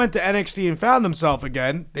 Then he went to NXT and found himself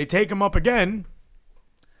again. They take him up again.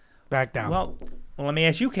 Back down. Well, let me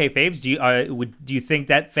ask you, Kayfabes. Do you think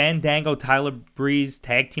that Fandango Tyler Breeze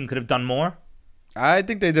tag team could have done more? I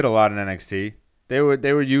think they did a lot in NXT. They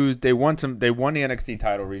were used. They won the NXT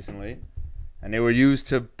title recently, and they were used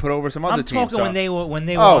to put over some other teams. I'm talking when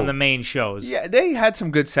they were on the main shows. Yeah, they had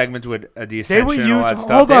some good segments with the they Ascension were and used. all that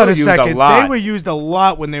stuff. Hold on a used second. lot. They were used a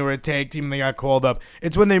lot when they were a tag team and they got called up.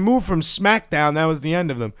 It's when they moved from SmackDown that was the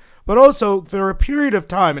end of them. But also, for a period of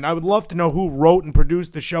time, and I would love to know who wrote and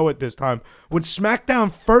produced the show at this time, when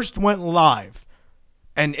SmackDown first went live,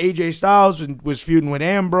 and AJ Styles was feuding with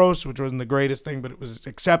Ambrose, which wasn't the greatest thing, but it was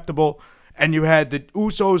acceptable. And you had the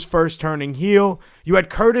Usos first turning heel. You had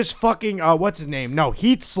Curtis fucking what's his name? No,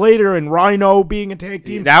 Heath Slater and Rhino being a tag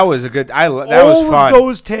team. That was a good. That was fun. All of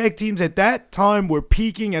those tag teams at that time were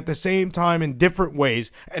peaking at the same time in different ways,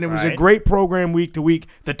 and it was a great program week to week.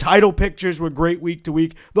 The title pictures were great week to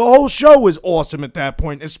week. The whole show was awesome at that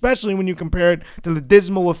point, especially when you compare it to the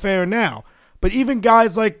dismal affair now. But even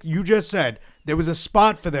guys like you just said, there was a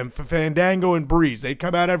spot for them, for Fandango and Breeze. They'd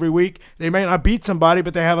come out every week. They may not beat somebody,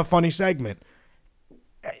 but they have a funny segment.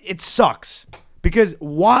 It sucks. Because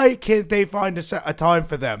why can't they find a time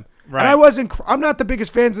for them? Right. And I'm not the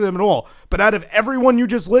biggest fans of them at all. But out of everyone you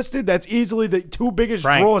just listed, that's easily the two biggest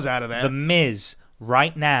draws out of that. The Miz,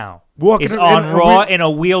 right now, is on Raw in a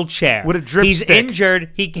wheelchair. With a drip He's stick.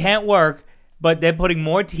 injured. He can't work. But they're putting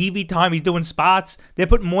more TV time. He's doing spots. They're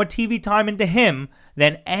putting more TV time into him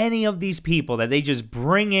than any of these people that they just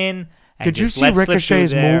bring in. And Did you just see let slip through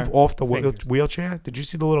Ricochet's their move off the fingers. wheelchair? Did you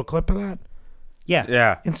see the little clip of that? Yeah.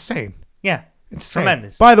 Yeah. Insane. Yeah. Insane.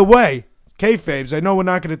 Tremendous. By the way, kayfabes, I know we're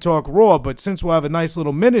not going to talk Raw, but since we'll have a nice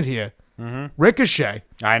little minute here, Ricochet.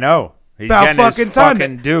 I know. He's About getting fucking his time.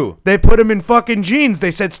 fucking due. They put him in fucking jeans.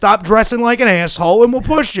 They said, stop dressing like an asshole and we'll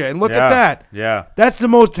push you. And look at that. Yeah. That's the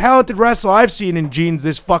most talented wrestler I've seen in jeans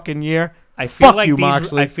this fucking year. I feel Fuck like you,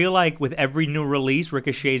 Moxley. I feel like with every new release,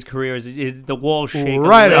 Ricochet's career is the wall shaking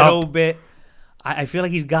Right a little up. bit. I feel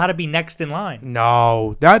like he's got to be next in line.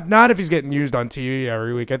 No, not if he's getting used on TV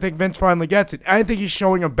every week. I think Vince finally gets it. I think he's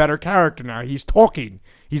showing a better character now. He's talking.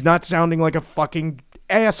 He's not sounding like a fucking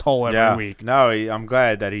asshole every week. No, I'm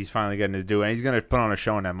glad that he's finally getting his due, and he's going to put on a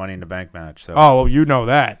show in that Money in the Bank match. So. Oh, well, you know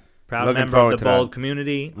that. Proud Looking member forward of the to that. Bald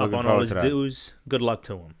community, Looking up on all forward his to that. dues. Good luck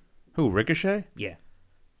to him. Who, Ricochet? Yeah.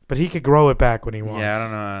 But he could grow it back when he wants. Yeah, I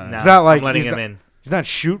don't know. Nah, It's not like I'm letting he's him not- in. He's not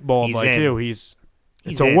shoot bald He's like in. you. It's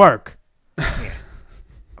He's a in. work.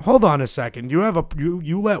 Hold on a second. You have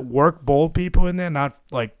you let work bald people in there, not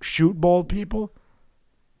like shoot bald people?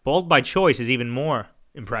 Bald by choice is even more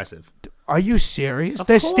impressive. Are you serious? Of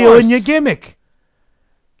They're course. stealing your gimmick.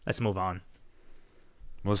 Let's move on.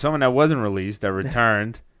 Well, someone that wasn't released that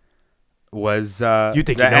returned was You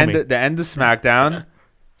think the you know end me. the end of SmackDown.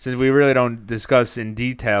 Since we really don't discuss in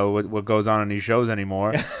detail what goes on in these shows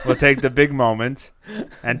anymore, we'll take the big moment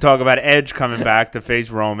and talk about Edge coming back to face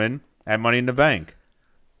Roman at Money in the Bank.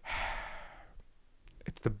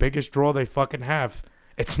 It's the biggest draw they fucking have.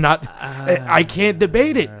 It's not. I can't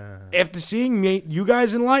debate it. After seeing me, you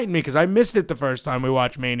guys enlighten me because I missed it the first time we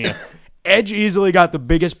watched Mania. Edge easily got the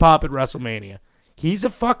biggest pop at WrestleMania. He's a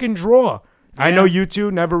fucking draw. I know you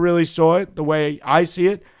two never really saw it the way I see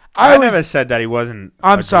it. I never said that he wasn't.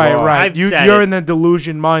 I'm a sorry, draw. right? I've You're said it. in the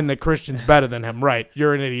delusion mind that Christian's better than him, right?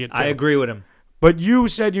 You're an idiot too. I agree with him. But you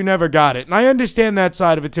said you never got it. And I understand that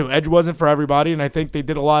side of it, too. Edge wasn't for everybody, and I think they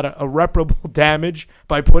did a lot of irreparable damage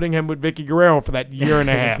by putting him with Vicky Guerrero for that year and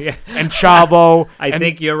a half. Yeah. And Chavo. I and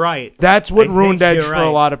think you're right. that's what I ruined think Edge you're for a right.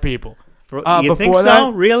 lot of people. You think before so?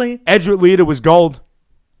 that, Really? Edge with Lita was gold.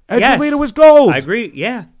 Edge Yes. with Lita was gold. I agree.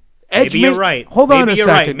 Yeah. Edge Maybe you're right. Hold on Maybe a you're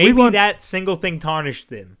second. Right. Maybe We want- that single thing tarnished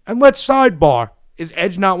him. And let's sidebar. Is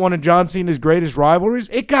Edge not one of John Cena's greatest rivalries?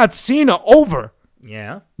 It got Cena over.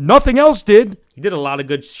 Yeah. Nothing else did. He did a lot of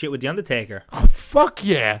good shit with The Undertaker. Oh, fuck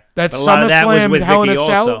yeah. That But a lot of that was SummerSlam with Hell in a Vicky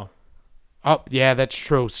Cell. also. Oh, yeah, that's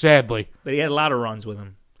true. Sadly. But he had a lot of runs with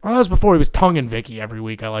him. Well, that was before he was tonguing Vicky every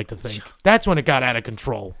week, I like to think. That's when it got out of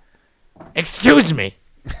control. Excuse me.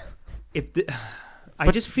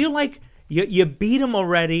 I just feel like you beat him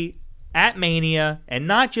already at Mania, and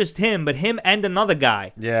not just him, but him and another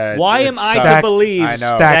guy. Yeah, Why it's am I stacked. to believe I know.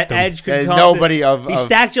 that Stacked him. Edge could There's come? nobody of- He of-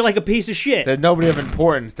 stacked you like a piece of shit. There's nobody of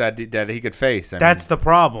importance that he could face. I That's the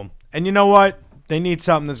problem. And you know what? They need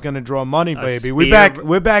something that's going to draw money, baby. spear.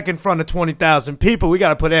 We're back in front of 20,000 people. We got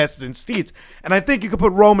to put asses in seats. And I think you could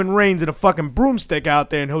put Roman Reigns and a fucking broomstick out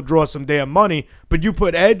there and he'll draw some damn money. But you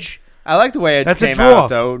put Edge I like the way it That's a came draw. out,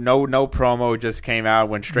 though. No promo just came out,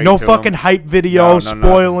 went straight No to fucking him. hype video No, no,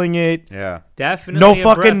 spoiling it. Yeah. Definitely No a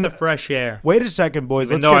fucking- breath of fresh air. Wait a second, boys.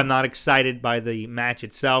 Even Let's though get, I'm not excited by the match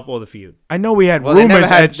itself or the feud. I know we had Well, rumors.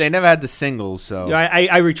 they never had the singles, so. Yeah,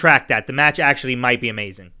 I retract that. The match actually might be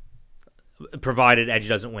amazing, provided Edge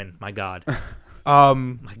doesn't win. My God,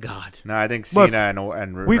 my God. No, I think Look, Cena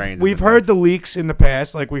and We've Reigns. we've heard the leaks in the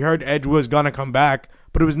past. Like we heard Edge was gonna come back,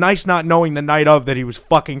 but it was nice not knowing the night of that he was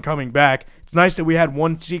fucking coming back. It's nice that we had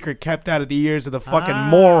one secret kept out of the ears of the fucking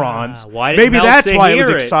morons. Why didn't Maybe that's Meltzer why it was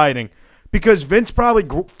hear it? exciting. Because Vince probably.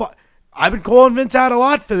 I've been calling Vince out a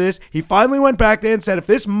lot for this. He finally went back there and said, if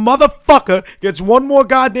this motherfucker gets one more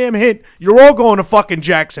goddamn hint, you're all going to fucking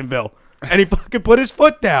Jacksonville. And he fucking put his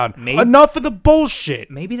foot down. Maybe- Enough of the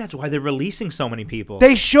bullshit. Maybe that's why they're releasing so many people.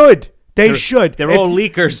 They should. They should. They're all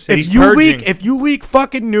leakers. And If he's you purging. if you leak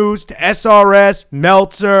fucking news to SRS,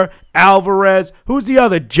 Meltzer, Alvarez, who's the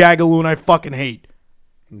other jagaloon I fucking hate?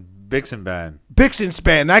 Bixen Band.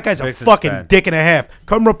 Bixenspan. That guy's a Bixenspan. fucking dick and a half.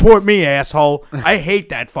 Come report me, asshole. I hate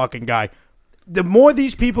that fucking guy. The more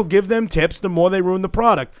these people give them tips, the more they ruin the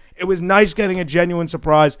product. It was nice getting a genuine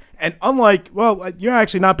surprise. And unlike, well, you're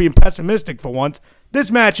actually not being pessimistic for once. This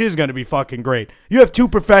match is going to be fucking great. You have two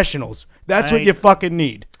professionals. That's what you fucking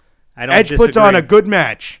need. I don't Edge disagree. puts on a good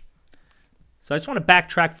match. So I just want to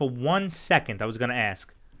backtrack for 1 second. I was going to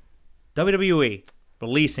ask. WWE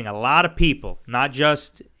releasing a lot of people, not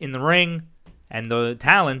just in the ring and the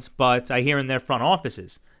talent, but I hear in their front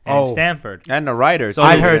offices and in Stanford. And the writers. So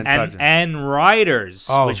I too, heard- didn't touch it. and writers,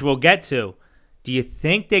 Oh. which we'll get to. Do you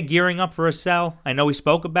think they're gearing up for a sell? I know we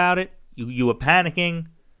spoke about it. You were panicking.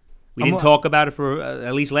 We didn't talk about it for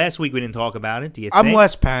at least last week. We didn't talk about it. Do you think? I'm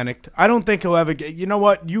less panicked. I don't think he'll ever get. You know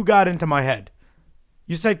what? You got into my head.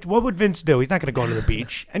 You said, "What would Vince do? He's not going to go to the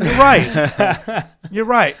beach." And you're right. You're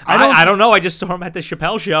right. I don't know. I just saw him at the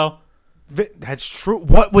Chappelle show. That's true.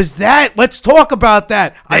 What was that? Let's talk about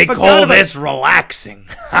that. I forgot about- relaxing.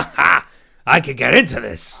 I could get into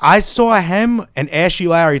this. I saw him and Ashy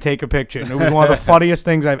Larry take a picture, and it was one of the funniest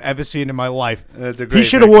things I've ever seen in my life. That's a He great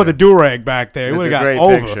should have wore picture. the do-rag back there. He would It's have a got great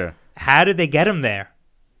over. picture. How did they get him there?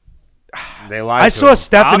 They lied I to saw him.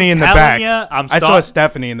 Stephanie I'm in the telling back. ya, I saw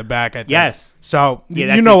Stephanie in the back. I think. Yes. So Yeah, you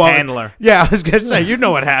that's know his what? handler. Yeah, I was gonna say you know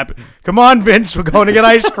what happened. Come on, Vince, we're going to get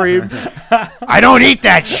ice cream. I don't eat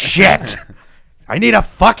that shit. I need a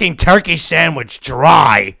fucking turkey sandwich,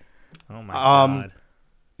 dry. Oh my god.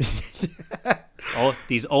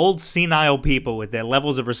 These old senile people with their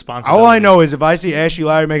levels of responsibility. All I know is if I see Ashy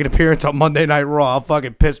Larry make an appearance on Monday Night Raw, I'll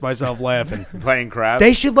fucking piss myself laughing. Playing crap.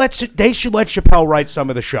 They should let Chappelle write some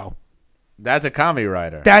of the show. That's a comedy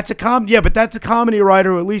writer. That's a but that's a comedy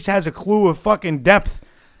writer who at least has a clue of fucking depth.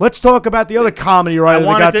 Let's talk about the other comedy writer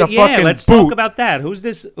that got the fucking let's boot. talk about that. Who's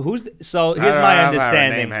this? So here's I don't my have her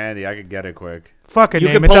understanding. name handy. I could get it quick. Fucking You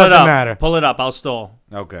name, can it pull it doesn't up. matter. Pull it up. I'll stall.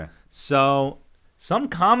 Okay. So, some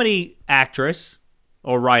comedy actress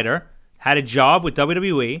or writer had a job with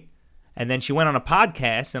WWE, and then she went on a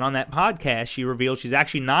podcast, and on that podcast, she revealed she's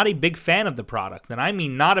actually not a big fan of the product. And I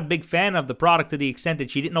mean not a big fan of the product to the extent that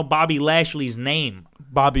she didn't know Bobby Lashley's name.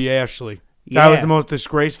 Bobby Ashley. That was Yeah. the most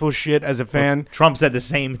disgraceful shit as a fan. Trump said the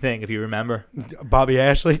same thing, if you remember, Bobby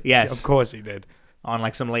Ashley? Yes. Of course he did. on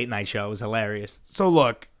like some late night show. It was hilarious. So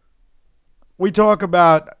look, we talk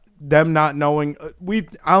about them not knowing.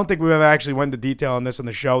 I don't think we've ever actually went into detail on this on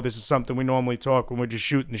the show. This is something we normally talk when we're just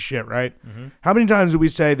shooting the shit, right? Mm-hmm. How many times do we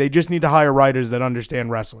say they just need to hire writers that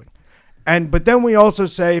understand wrestling? But then we also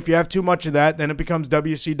say if you have too much of that, then it becomes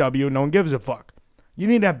WCW and no one gives a fuck. You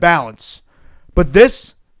need to have balance. But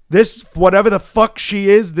this whatever the fuck she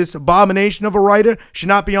is, this abomination of a writer, should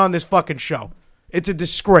not be on this fucking show. It's a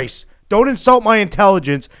disgrace. Don't insult my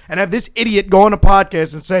intelligence and have this idiot go on a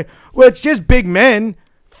podcast and say, well, it's just big men.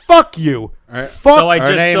 Fuck you. Fuck So I Her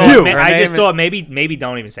just name thought, is- you. her I just name thought maybe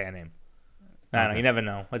don't even say a name. I don't know. You never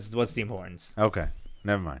know. What's the importance? Okay.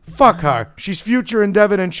 Never mind. Fuck her. She's future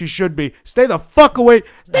endeavored and she should be. Stay the fuck away.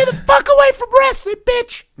 Stay the fuck away from wrestling,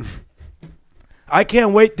 bitch. I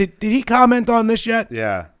can't wait. Did he comment on this yet?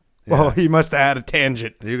 Yeah. Oh, he must have had a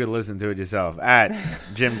tangent. You could listen to it yourself at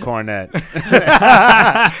Jim Cornette.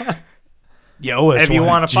 Yo, If you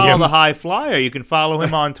want to follow the High Flyer, you can follow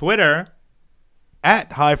him on Twitter.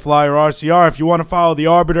 at High Flyer RCR. If you want to follow the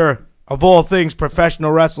arbiter of all things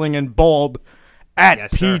professional wrestling and bald, at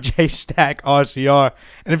Yes, sir. PJ Stack RCR.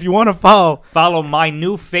 And if you want to follow My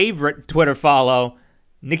new favorite Twitter follow,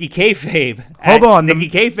 Nikki Kayfabe. Hold on, Nikki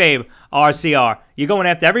Kayfabe RCR. You're going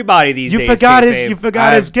after everybody these You days. forgot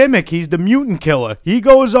Kayfabe. his gimmick. He's the mutant killer. He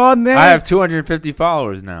goes on there. I have 250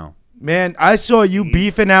 followers now. Man, I saw you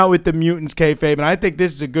beefing out with the Mutants, kayfabe, and I think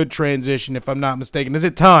this is a good transition, if I'm not mistaken. Is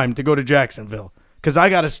it time to go to Jacksonville? Because I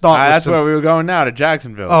got to start with That's where we were going now, to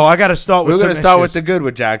Jacksonville. Oh, I got to start with We're some going to start with issues. the good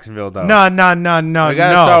with Jacksonville, though. No. We got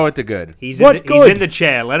to start with the good. He's What in good? he's in the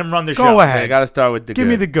chair. Let him run the show. Go ahead. We got to start with the Give good.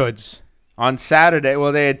 me the goods. On Saturday,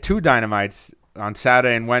 well, they had 2 Dynamites on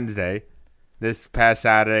Saturday and Wednesday. This past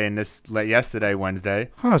Saturday and yesterday, Wednesday.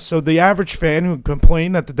 Huh, so the average fan who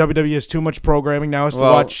complained that the WWE has too much programming now has to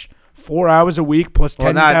Well- watch 4 hours a week plus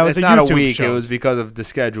 10 hours it's of not YouTube a week. shows. It was because of the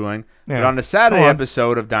scheduling. Yeah. But on the Saturday Go on.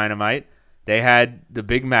 episode of Dynamite, they had the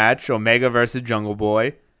big match, Omega versus Jungle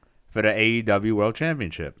Boy, for the AEW World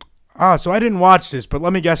Championship. Ah, so I didn't watch this, but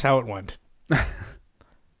let me guess how it went.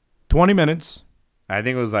 20 minutes. I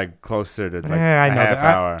think it was like closer to like Yeah, I a know half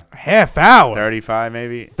that. hour. Half hour. 35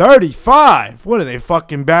 maybe. 35. What are they,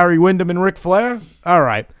 fucking Barry Windham and Ric Flair? All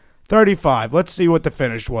right. 35. Let's see what the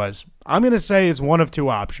finish was. I'm going to say it's one of 2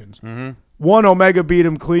 options. Mm-hmm. One, Omega beat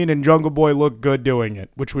him clean and Jungle Boy looked good doing it,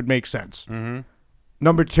 which would make sense. Mm-hmm.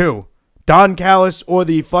 Number 2, Don Callis or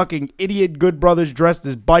the fucking idiot Good Brothers dressed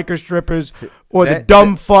as biker strippers or the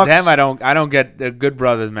dumb fucks. Them I don't get the Good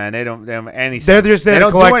Brothers, man. They don't have any sense. They're just there They to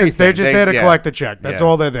don't do collect. anything. They're just there to yeah. collect the check. That's Yeah.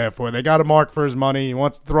 all they're there for. They got a mark for his money. He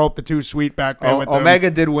wants to throw up the 2 sweet back there with them.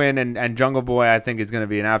 Omega did win, and Jungle Boy I think is going to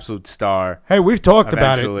be an absolute star. Hey, we've talked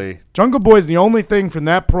about Eventually. it. Jungle Boy's the only thing from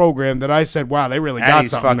that program that I said, wow, they really And got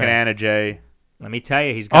he's something fucking there. Anna Jay. Let me tell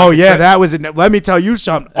you, he's got Oh, the yeah, trick. that was it. Let me tell you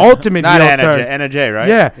something. Ultimate Not heel Anna turn. Jay, Anna Jay, right?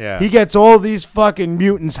 Yeah. He gets all these fucking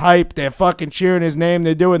mutants hyped. They're fucking cheering his name.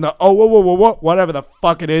 They're doing the whoa, whatever the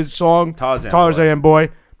fuck it is song. Tarzan Boy.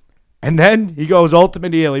 And then he goes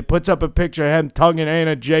ultimate heel. He puts up a picture of him tonguing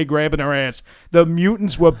Anna Jay grabbing her ass. The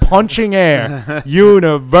mutants were punching air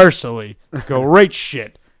universally. Great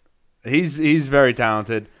shit. He's very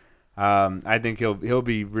talented. I think he'll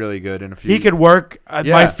be really good in a few. He could work. My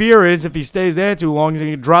Yeah. fear is if he stays there too long, he's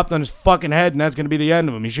going to get dropped on his fucking head, and that's going to be the end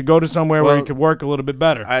of him. He should go to somewhere where he Well, could work a little bit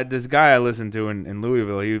better. This guy I listened to in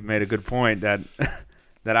Louisville, he made a good point that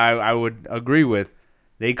that I would agree with.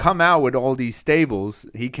 They come out with all these stables.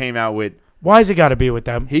 He came out with Why's it got to be with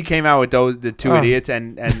them? the 2 Oh. idiots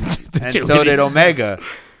and two so did idiots. Omega,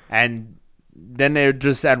 and then they're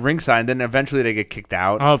just at ringside. And then eventually they get kicked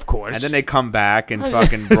out, Of course. and then they come back and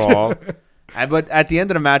fucking brawl. But at the end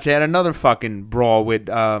of the match, they had another fucking brawl with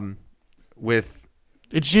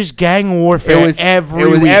It's just gang warfare it was every It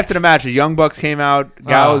was week. after the match. The Young Bucks came out,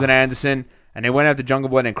 Gallows Oh. and Anderson, and they went after Jungle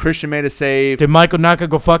Boy. And then Christian made a save. Did Michael Naka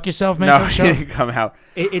go fuck yourself, man? No, he didn't come out.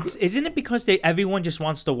 Isn't it because everyone just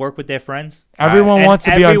wants to work with their friends? Everyone And wants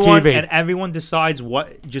to be on everyone- TV. and everyone decides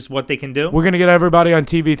what they can do. We're going to get everybody on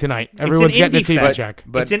TV tonight. Everyone's getting a indie TV fed. check.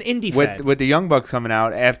 But It's an indie with fed. with the Young Bucks coming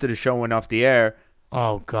out after the show went off the air.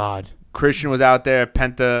 Oh, God. Christian was out there,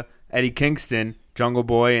 Penta, Eddie Kingston, Jungle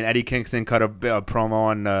Boy, and Eddie Kingston cut a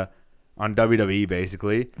promo on WWE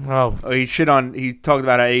basically. Oh, He talked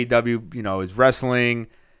about how AEW, is wrestling,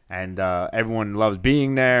 and everyone loves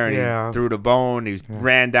being there, and Yeah. he threw the bone. He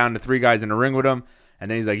ran down the 3 guys in the ring with him,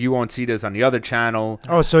 and then he's like, "You won't see this on the other channel."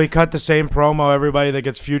 Oh, so he cut the same promo everybody that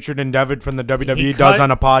gets featured endeavored from the WWE He does cut-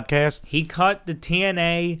 on a podcast? He cut the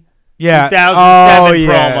TNA Yeah. 2007 Oh,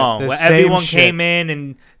 yeah. promo The where same everyone shit. came in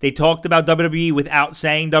and they talked about WWE without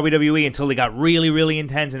saying WWE until they got really, really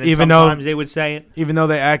intense, and then Even though- sometimes they would say it. Even though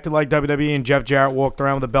they acted like WWE and Jeff Jarrett walked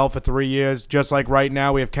around with a belt for 3 years, just like right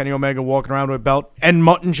now we have Kenny Omega walking around with a belt and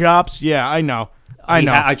mutton chops. Yeah, I know. I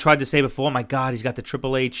know. I tried to say before, my God, he's got the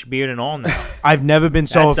Triple H beard and all now. I've never been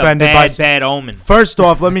so That's offended a by. bad omen. First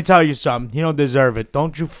off, let me tell you something. You don't deserve it.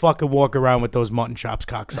 Don't you fucking walk around with those mutton chops,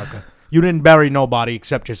 cocksucker. You didn't bury nobody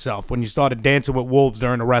except yourself when you started dancing with wolves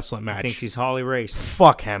during a wrestling match. Thinks he's Harley Race.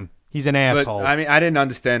 Fuck him. He's an But asshole. I mean, I didn't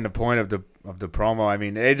understand the point of the promo. I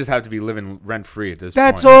mean, they just have to be living rent free at this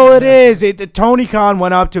That's point. all it is. Tony Khan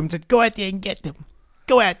went up to him and said, go out there and get them.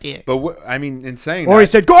 Go out there. But I mean, in saying Or that, he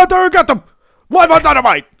said, go out there and get them. Live on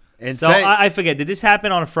Dynamite. in So saying, I forget. Did this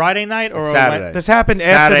happen on a Friday night or Saturday. This happened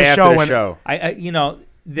after Saturday the show. after the when, show.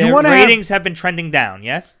 their wanna have- ratings have been trending down.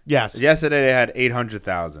 Yes. Yes. Yesterday they had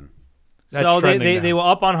 800,000. That's so trending they down. were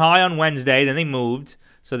up on high on Wednesday, then they moved,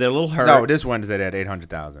 so they're a little hurt. No, this Wednesday they had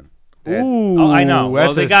 800,000. Ooh, Oh, I know. Well,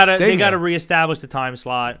 that's they a gotta stinger. reestablish the time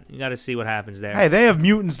slot. You gotta see what happens there. Hey, they have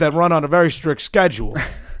mutants that run on a very strict schedule.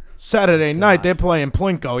 Saturday night, they're playing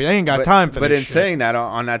Plinko. They ain't got time for But this in shit. saying that,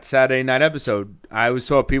 on that Saturday night episode, I always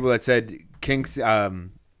saw people that said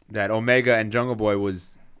that Omega and Jungle Boy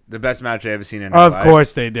was the best match I ever seen in their Of life.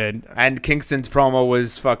 course they did. And Kingston's promo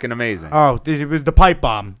was fucking amazing. Oh, it was the pipe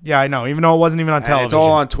bomb. Yeah, I know. Even though it wasn't even on And television. it's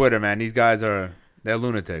all on Twitter, man. These guys they're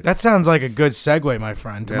lunatics. That sounds like a good segue, my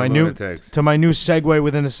friend. To They're my lunatics. new segue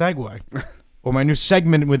within a segue. or my new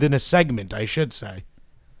segment within a segment, I should say.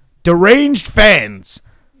 Deranged fans,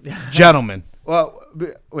 gentlemen. Well,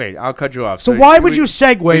 wait, I'll cut you off. So why would you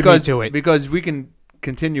segue me to it? Because we can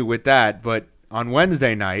continue with that, but on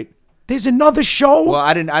Wednesday night, There's another show? well,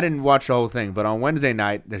 I didn't watch the whole thing, but on Wednesday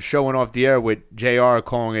night, they're showing off the air with JR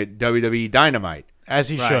calling it WWE Dynamite, As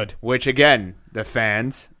he Right. should. which again, the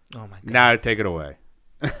fans, Oh my god. now take it away.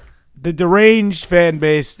 The deranged fan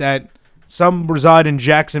base that some reside in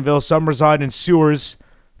Jacksonville, some reside in sewers,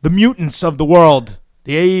 the mutants of the world,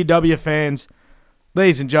 the AEW fans.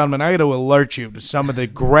 Ladies and gentlemen, I got to alert you to some of the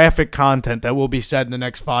graphic content that will be said in the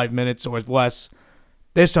next 5 minutes or less.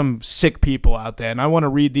 There's some sick people out there, and I want to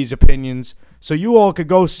read these opinions so you all could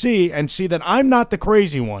go see and see that I'm not the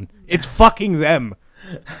crazy one. It's fucking them.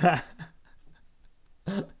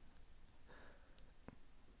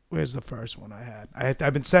 Where's the first one I had?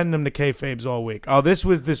 I've been sending them to Kayfabes all week. Oh, this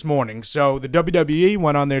was this morning. So the WWE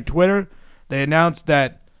went on their Twitter. They announced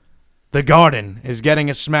that The Garden is getting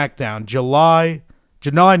a SmackDown. July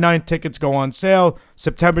 9th tickets go on sale.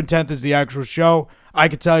 September 10th is the actual show. I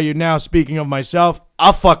can tell you now, speaking of myself,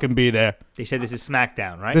 I'll fucking be there. They said this is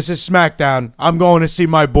SmackDown, right? This is SmackDown. I'm going to see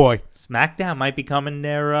my boy. SmackDown might be coming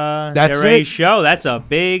their That's their it. show. That's a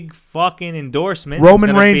big fucking endorsement.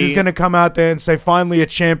 Roman Reigns is going to come out there and say, finally a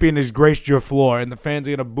champion has graced your floor, and the fans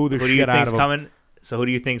are going to boo the Who do you shit out think's of him. coming? So who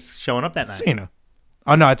do you think's showing up that night? Cena.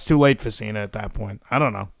 Oh, no, it's too late for Cena at that point. I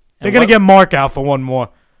don't know. They're And going to what- get Mark out for one more.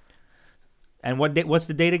 And what's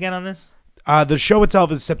the date again on this? The show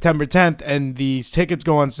itself is September 10th, and these tickets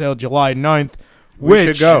go on sale July 9th. We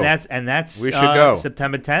should go. And that's We should go.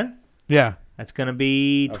 September 10th. Yeah. That's gonna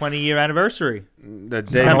be 20-year anniversary. The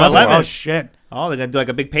day September before. 11th. Oh, shit. Oh, they're gonna do like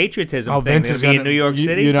a big patriotism Oh, thing. Vince They're is gonna be going in New York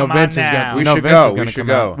City. You know, Come Vince on is now. going We to should Vince go. is We going to should come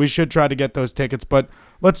go. out. We should try to get those tickets, but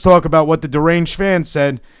let's talk about what the deranged fan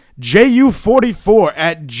said. JU44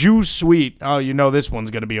 at Jew Suite. Oh, you know this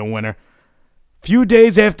one's going to be a winner. Few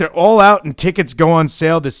days after All Out and tickets go on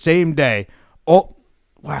sale the same day.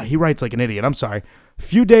 Wow, he writes like an idiot. I'm sorry.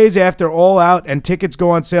 Few days after All Out and tickets go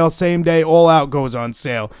on sale same day All Out goes on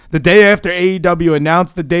sale. The day after AEW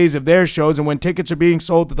announced the days of their shows and when tickets are being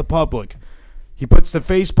sold to the public. He puts the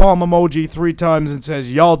facepalm emoji 3 times and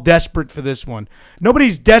says, y'all desperate for this one.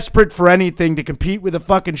 Nobody's desperate for anything to compete with a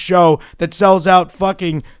fucking show that sells out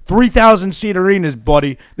fucking 3,000-seat arenas,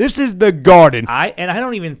 buddy. This is the Garden. I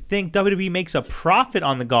don't even think WWE makes a profit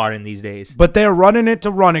on the Garden these days. But they're running it to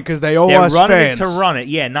run it because they owe They're us running fans. it to run it.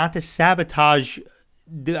 Yeah, not to sabotage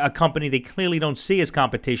a company they clearly don't see as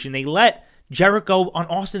competition. They let Jericho on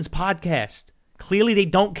Austin's podcast. Clearly, they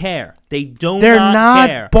don't care. They're They're not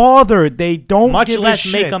care. bothered. They don't Much give a less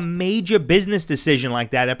shit. make a major business decision like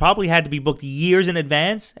that. It probably had to be booked years in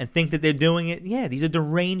advance and think that they're doing it. Yeah, these are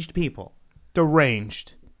deranged people.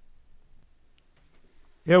 Deranged.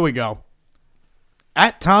 Here we go.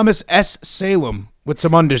 At Thomas S. Salem with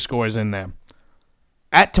some underscores in there.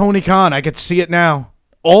 At Tony Khan, I could see it now.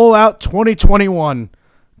 All Out 2021.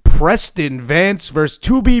 Preston Vance versus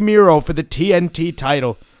 2B Miro for the TNT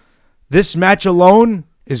title. This match alone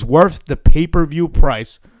is worth the pay-per-view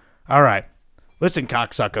price. All right. Listen,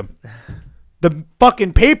 cocksucker. The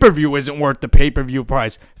fucking pay-per-view isn't worth the pay-per-view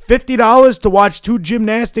price. $50 to watch 2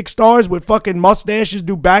 gymnastic stars with fucking mustaches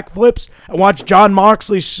do backflips and watch John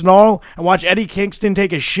Moxley snarl and watch Eddie Kingston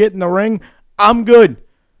take a shit in the ring? I'm good.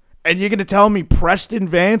 And you're going to tell me Preston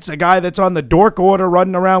Vance, a guy that's on the dork order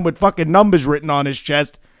running around with fucking numbers written on his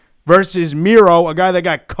chest, versus Miro, a guy that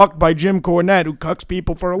got cucked by Jim Cornette who cucks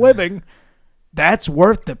people for a living, that's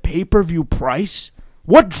worth the pay-per-view price?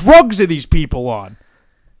 What drugs are these people on?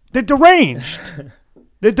 They're deranged.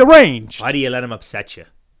 They're deranged. Why do you let them upset you?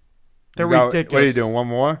 They're You got- ridiculous. What are you doing? One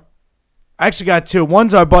more? I actually got 2.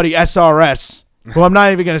 One's our buddy SRS, who I'm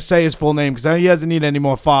not even going to say his full name because he doesn't need any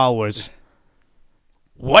more followers.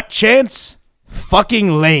 What chance?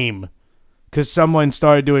 Fucking lame. Because someone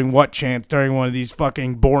started doing what chance during one of these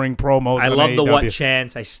fucking boring promos. I on love the AEW. what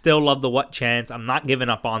chance. I still love the what chance. I'm not giving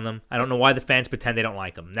up on them. I don't know why the fans pretend they don't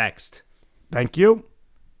like them. Next. Thank you.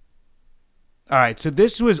 All right, so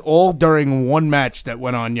this was all during one match that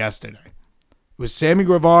went on yesterday. It was Sammy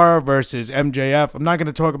Guevara versus MJF. I'm not going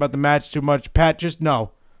to talk about the match too much. Pat, just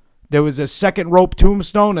know there was a second rope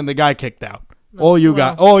tombstone and the guy kicked out. All you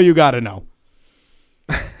got to know.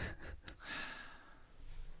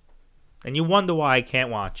 And you wonder why I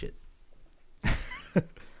can't watch it.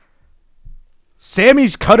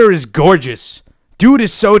 Sammy's cutter is gorgeous. Dude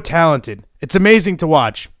is so talented. It's amazing to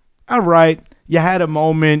watch. All right, you had a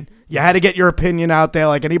moment. You had to get your opinion out there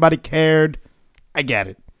like anybody cared. I get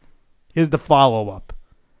it. Here's the follow-up.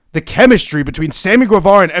 The chemistry between Sammy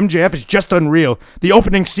Guevara and MJF is just unreal. The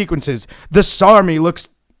opening sequences. The Sarmy looks...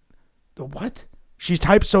 what? She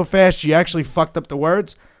typed so fast she actually fucked up the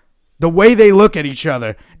words. The way they look at each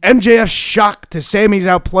other. MJF's shocked to Sammy's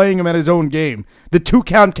outplaying him at his own game. The 2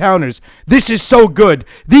 count counters. This is so good.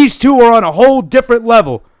 These two are on a whole different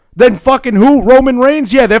level. Then fucking who? Roman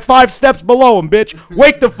Reigns? Yeah, they're 5 steps below him, bitch.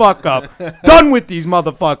 Wake the fuck up. Done with these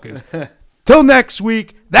motherfuckers. Till next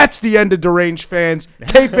week, that's the end of Deranged Fans.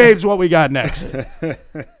 Kayfabe's what we got next.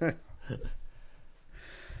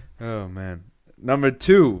 Oh, man. Number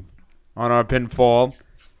 2 on our pinfall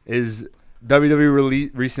is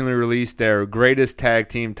WWE recently released their greatest tag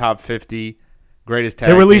team top 50. Greatest tag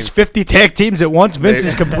They released team. 50 tag teams at once. Vince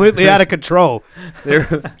is completely out of control. They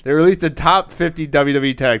released the top 50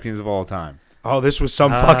 WWE tag teams of all time. Oh, this was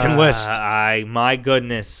some fucking list. My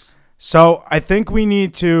goodness. So I think we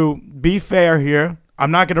need to be fair here. I'm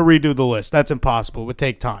not going to redo the list. That's impossible. It would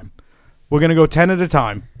take time. We're going to go 10 at a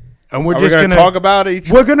time. And we're just going going to talk about each.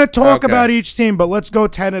 We're going to talk Okay. about each team, but let's go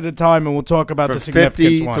 10 at a time and we'll talk about From the significance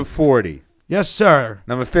 50 one. to 40. Yes, sir.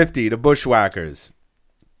 Number 50, the Bushwhackers.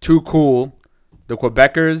 Too Cool. The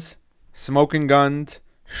Quebecers. Smoking Guns.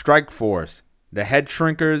 Strike Force. The Head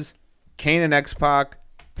Shrinkers. Kane and X-Pac.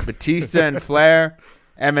 Batista and Flair.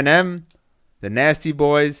 Eminem. The Nasty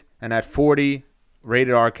Boys. And at 40,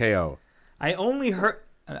 Rated RKO. I only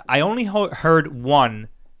heard one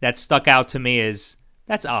that stuck out to me is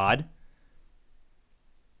that's odd.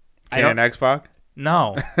 Kane and X-Pac?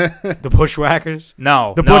 No, The Bushwhackers.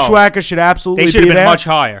 no, The no. Bushwhackers should absolutely They should be have been there. much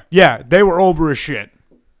higher. Yeah, they were over as shit.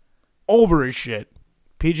 Over as shit.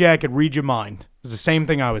 PJ, I could read your mind. It was the same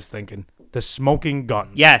thing I was thinking. The Smoking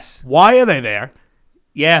Guns. Yes, Why are they there?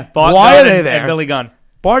 yeah. Bart Why Gunn are they and there? Billy Gunn.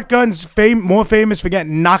 Bart Gunn's more famous for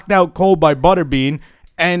getting knocked out cold by Butterbean,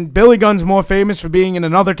 and Billy Gunn's more famous for being in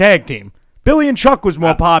another tag team. Billy and Chuck was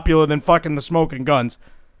more popular than fucking the Smoking Guns.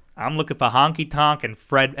 I'm looking for Honky Tonk and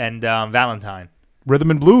Fred and Valentine.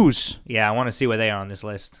 Rhythm and Blues. Yeah, I want to see where they are on this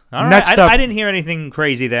list. All right, Next up- I didn't hear anything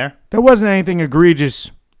crazy there. There wasn't anything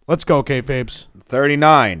egregious. Let's go, Kayfabes.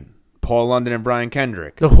 39, Paul London and Brian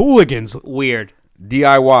Kendrick. The Hooligans. Weird.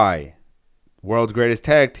 DIY. World's Greatest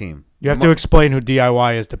Tag Team. You have to explain who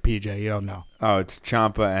DIY is to PJ. You don't know. Oh, it's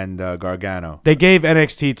Ciampa and Gargano. They gave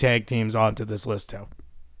NXT tag teams onto this list, too.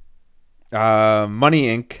 Money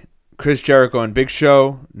Inc., Chris Jericho and Big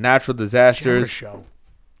Show, Natural Disasters, Show.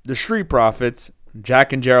 The Street Profits,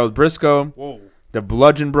 Jack and Gerald Briscoe, Whoa. The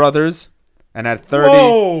Bludgeon Brothers, and at 30,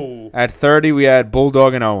 Whoa. We had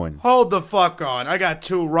Bulldog and Owen. Hold the fuck on. I got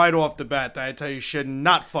 2 right off the bat that I tell you should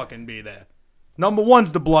not fucking be there. Number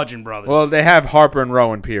 1's the Bludgeon Brothers. Well, they have Harper and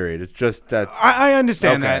Rowan. Period. It's just that. I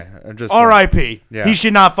understand Okay, that. just R.I.P. Yeah. He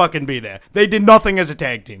should not fucking be there. They did nothing as a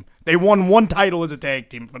tag team. They won 1 title as a tag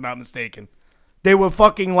team, if I'm not mistaken. They were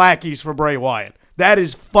fucking lackeys for Bray Wyatt. That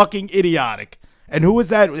is fucking idiotic. And who was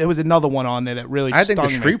that? There was another one on there that really I think the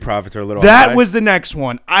stung me. Street Profits are a little. That high. was the next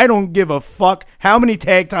one. I don't give a fuck how many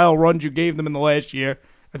tag title runs you gave them in the last year.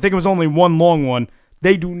 I think it was only 1 long one.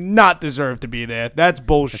 They do not deserve to be there. That's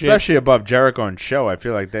bullshit. especially above Jericho and Show. I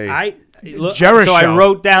feel like they. Jericho. I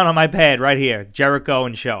wrote down on my pad right here, Jericho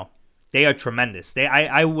and Show. They are tremendous.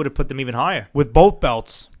 I would have put them even higher. With both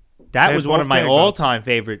belts. That They was had one both of my tag all-time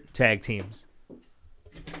favorite tag teams.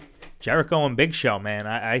 Jericho and Big Show, man.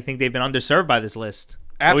 I think they've been underserved by this list.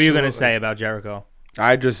 What were you going to Absolutely. say about Jericho?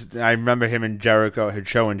 I remember him and Jericho,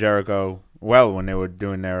 Show and Jericho, well when they were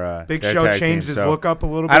doing their. Big their Show tag changed team, his so look up a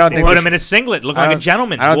little bit. I don't They think put the him in a singlet, looked I like a don't-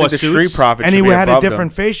 gentleman. I don't Wore think the suits. Street Profits. And he should be had a above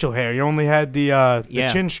different them. facial hair. He only had the Yeah.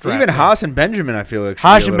 chin strap. Even there. Haas and Benjamin, I feel like. should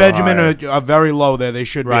Haas be a and little Benjamin higher. are very low there. They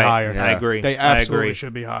should Right. be higher. Yeah. I agree. They I absolutely agree.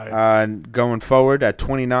 should be higher. And going forward at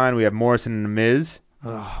 29, we have Morrison and The Miz,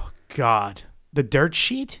 God. The dirt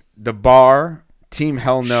sheet The Bar, Team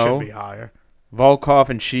Hell No, should be higher. Volkov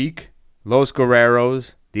and Sheik, Los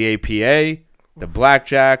Guerreros, the APA, the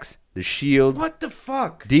Blackjacks, the Shield, What the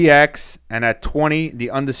fuck? DX, and at 20, the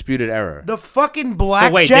Undisputed Era. The fucking So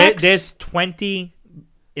wait, blackjacks? there's 20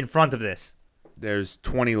 in front of this, There's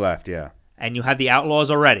 20 left, yeah. and you have the Outlaws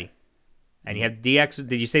already, and you have DX.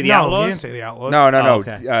 Did you say the no, Outlaws? he didn't say the Outlaws. No, Oh, no.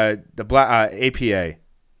 okay. The Black APA.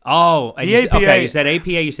 Oh, and The you, APA okay. You said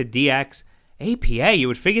APA. You said DX. APA. You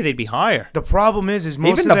would figure they'd be higher. The problem is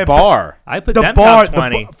most Even of the their Bar. I put the them bar. top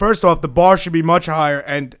 20. First off, the bar should be much higher.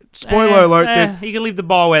 And spoiler alert, that You can leave the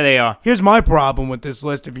bar where they are. here's my problem with this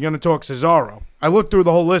list. If you're gonna talk Cesaro, I looked through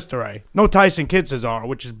the whole list already. No Tyson Kidd Cesaro,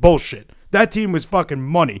 which is bullshit. That team was fucking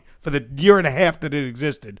money for the year and a half that it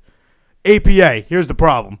existed. APA. Here's the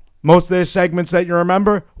problem. Most of their segments that you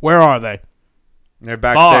remember, where are they? They're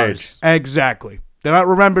backstage. Bars. Exactly. They're not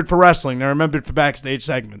remembered for wrestling. They're remembered for backstage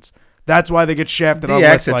segments. That's why they get shafted on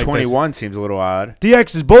lists DX at like 21 seems a little odd. this.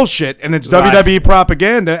 DX is bullshit, and it's Right. WWE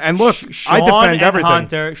propaganda. And look, I defend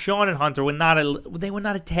everything. Sean and Hunter were not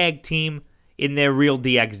a tag team in their real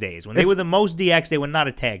DX days. When they were the most DX, they were not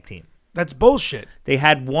a tag team. That's bullshit. They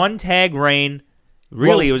had one tag reign.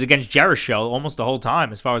 Really, it was against Jericho almost the whole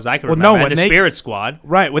time, as far as I can remember. no, and when the they- Spirit Squad.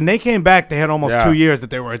 Right. When they came back, they had almost Yeah. 2 years that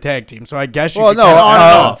they were a tag team. So I guess you Well, could no, count- on and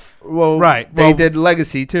off. well, Right, They well- did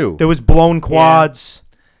Legacy too. there was blown quads.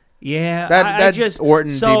 Yeah, That I just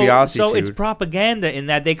Orton DiBiase so it's feud. propaganda in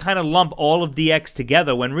that they kind of lump all of DX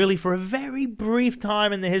together when really for a very brief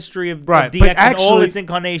time in the history of Right, DX but and all actually- its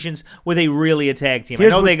incarnations were they really a tag team. I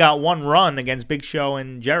Here's know what- they got one run against Big Show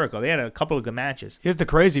and Jericho. They had a couple of good matches. Here's the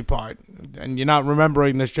crazy part, and you're not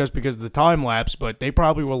remembering this just because of the time lapse, but they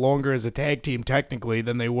probably were longer as a tag team technically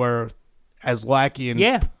than they were as Lackey and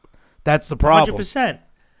Yeah, that's the problem. 100%.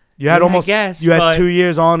 You had Yeah, I almost guess, you had but 2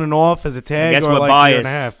 years on and off as a I tag, guess or we're like a year and a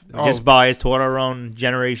biased. half. Just biased toward our own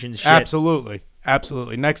generation's shit. Absolutely,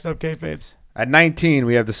 absolutely. Next up, kayfabes. At 19,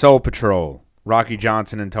 we have the Soul Patrol. Rocky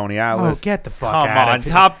Johnson and Tony Oh, Atlas. get the fuck Come out on, of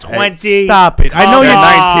here. top 20. Stop it! I know Come you're on.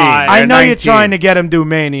 19. I They're know you're 19. trying to get him do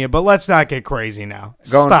Mania, but let's not get crazy now.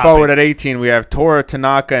 Going Stop forward it. at 18, we have Toru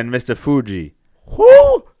Tanaka and Mr. Fuji.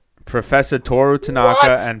 Who? Professor Toru Tanaka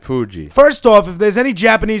What? and Fuji. First off, if there's any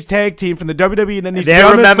Japanese tag team from the WWE that needs to be They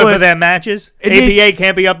on this remember list, for their matches. It APA needs-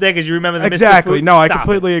 can't be up there because you remember the Mr. exactly. Fu- No, I Stop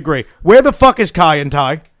completely agree. Where the fuck is Kai and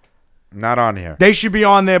Tai? Not on here. They should be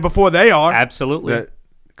on there before they it. are. Absolutely.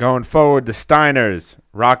 Going forward, the Steiners,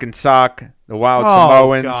 Rock and Sock, the Wild Oh,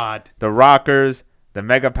 Samoans, God. the Rockers, the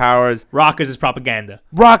Mega Powers, Rockers is propaganda.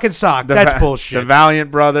 Rock and Sock. the That's Va- bullshit. The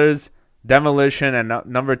Valiant Brothers, Demolition, and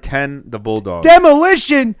number 10, the Bulldogs.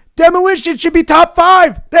 Demolition. Demolition should be top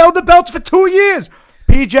 5. They held the belts for 2 years.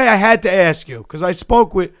 PJ, I had to ask you because I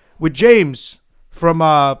spoke with James from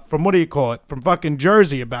what do you call it? From fucking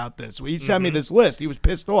Jersey about this. He sent me this list. He was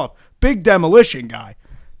pissed off. Big Demolition guy.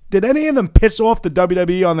 Did any of them piss off the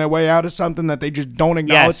WWE on their way out or something that they just don't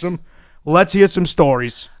acknowledge Yes. them? Let's hear some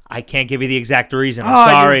stories. I can't give you the exact reason. I'm Oh,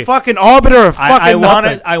 sorry. you fucking arbiter of fucking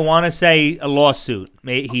nothing. I want to say a lawsuit.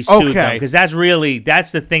 He sued them Okay. because that's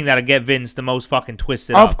the thing that'll get Vince the most fucking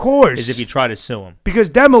twisted up. Of course. is if you try to sue him. Because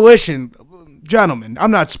Demolition, gentlemen,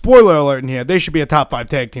 I'm not spoiler alerting here. They should be a top 5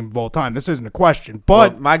 tag team of all time. This isn't a question.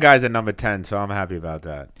 But Well, my guy's at number 10, so I'm happy about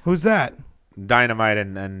that. who's that? Dynamite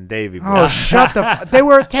and Davey. Oh, shut the. They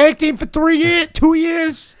were a tag team for 2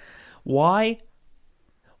 years. Why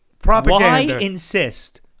Propaganda. Why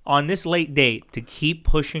insist on this late date to keep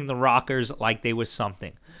pushing the Rockers like they was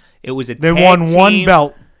something? It was a They tag won one team.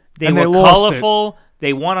 belt, They and were they lost it. colorful.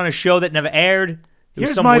 They won on a show that never aired. There was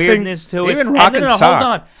Here's some my thing. weirdness to it. Even And Rock no, and no, Sock. hold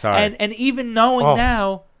on. Sorry. And even knowing Oh.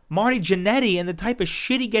 now Marty Jannetty and the type of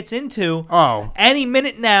shit he gets into, Oh. any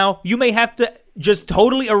minute now you may have to just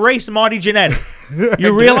totally erase Marty Jannetty.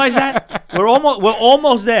 You realize that? We're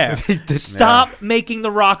almost there. Stop making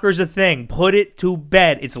the Rockers a thing. Put it to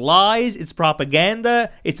bed. It's lies, it's propaganda,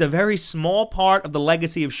 it's a very small part of the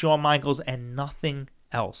legacy of Shawn Michaels and nothing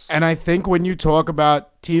else. And I think when you talk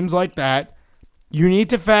about teams like that, you need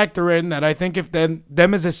to factor in that I think if them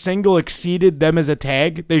as a single exceeded them as a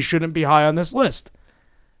tag, they shouldn't be high on this list.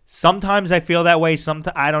 Sometimes I feel that way.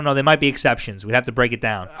 Sometimes I don't know. There might be exceptions. We'd have to break it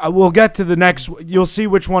down. We'll get to the next. You'll see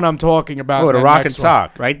which one I'm talking about. Oh, in the that Rock and next one.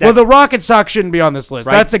 Sock. Right? Well, the Rock and Sock shouldn't be on this list.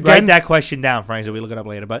 That's write again that question down, Frank, so we look it up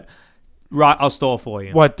later. But I'll stall for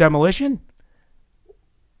you. what Demolition?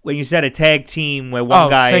 When you said a tag team where one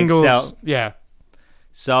guy singles. excelled. Yeah.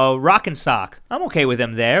 So Rock and Sock, I'm okay with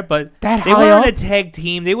them there, but That they high weren't up? a tag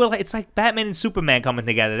team. They were. It's like Batman and Superman coming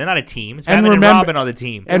together. They're not a team. It's And Batman and remember- Robin on the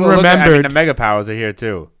team. And Well, look at- remembered, the Mega Powers are here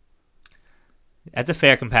too. That's a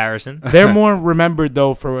fair comparison. they're more remembered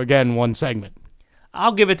though for again one segment.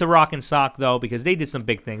 I'll give it to Rock and Sock though because they did some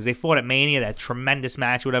big things. They fought at Mania, that tremendous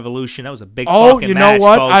match with Evolution. That was a big. Oh, fucking you know match,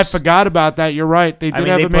 what? folks. I forgot about that. You're right. They did I mean,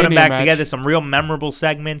 have they a put them Mania back match. together. Some real memorable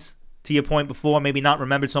segments. To your point before, maybe not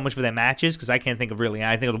remembered so much for their matches because I can't think of really.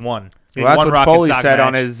 I think of one. They Well, had that's one what Rock and Foley Sock said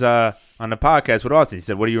on match. his on the podcast with Austin. He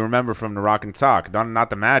said, "What do you remember from the Rock and Sock? Not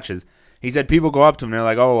the matches." He said people go up to him and they're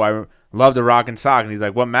like, "Oh, I love the Rock and Sock," and he's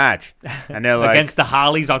like, "What match?" And they're like, against the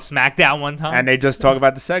Hollies on SmackDown one time. and they just talk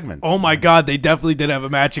about the segments. Oh my God! They definitely did have a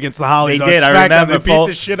match against the Hollies. They on did, I SmackDown. remember. They beat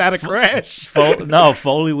the shit out of Crash.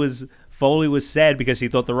 Foley was sad because he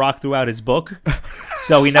thought The Rock threw out his book,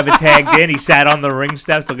 so he never tagged in. He sat on the ring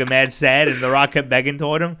steps looking mad sad, and The Rock kept begging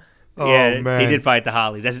toward him. Oh, Yeah, man. he did fight the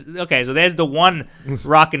Hollies. That's okay. So there's the one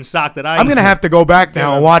Rock and Sock that I'm gonna have to go back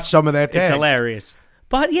now and watch some of that. It's hilarious.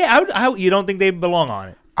 But yeah, you don't think they belong on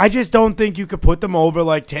it? I just don't think you could put them over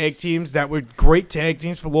like tag teams that were great tag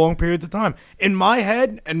teams for long periods of time. In my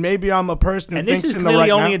head, and maybe I'm a person who And thinks this is in the clearly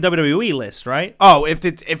right only now. a WWE list, right? Oh, if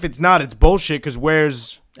it's not, it's bullshit. Because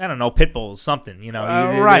where's I don't know, Pitbulls, something, you know.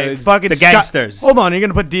 right? Fucking the Scott- gangsters. Hold on, you're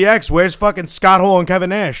gonna put DX. Where's fucking Scott Hall and Kevin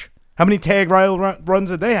Nash? How many tag rival runs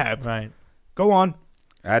did they have? Right. Go on.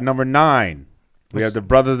 At number 9, we have the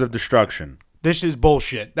Brothers of Destruction. This is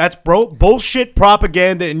bullshit. That's bullshit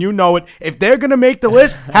propaganda, and you know it. If they're gonna make the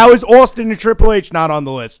list, how is Austin and Triple H not on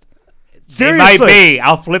the list? Seriously, It might be.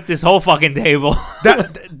 I'll flip this whole fucking table.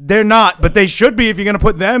 They're not, but they should be if you're gonna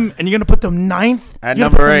put them, and you're gonna put them ninth. At You're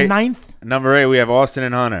gonna number put them 8, ninth. Number 8, we have Austin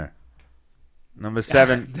and Hunter. Number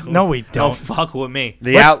 7, No, we Don't don't. fuck with me.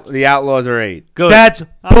 the Outlaws are 8. Good. That's All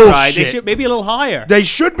right. They bullshit. should maybe a little higher. They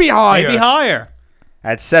should be higher. Maybe higher.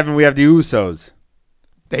 At 7, we have the Usos.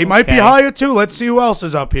 They might be Okay. higher too. Let's see who else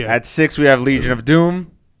is up here. At 6, we have Legion of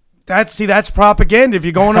Doom. That's propaganda. If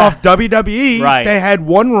you're going off WWE, Right. they had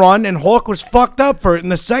one run and Hawk was fucked up for it. In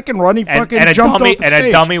the second run, he fucking And a jumped dummy off the and stage.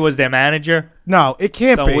 a dummy was their manager. No, it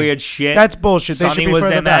can't Some be. weird shit. That's bullshit. They should Sonny be was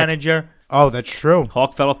further their back. manager. Oh, that's true.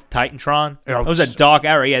 Hawk fell off the Titantron. Oh, It was a dark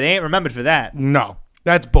era. Yeah, they ain't remembered for that. No,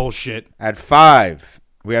 that's bullshit. At 5,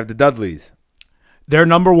 we have the Dudleys. They're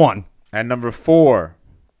number one. At number 4,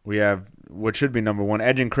 we have what should be number 1,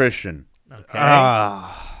 Edge and Christian. Okay.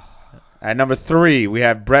 At number 3, we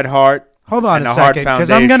have Bret Hart. Hold on and a the Hart second,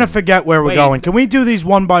 because I'm gonna Foundation. forget where we're Wait. going. Can we do these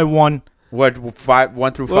one by one? What,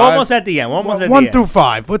 1 through 5? We're almost at the end. We're almost at the One end. through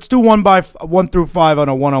five. Let's do 1 through 5 on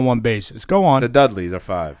a one-on-one basis. Go on. The Dudleys are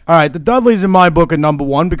 5. All right, the Dudleys in my book are number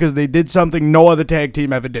one because they did something no other tag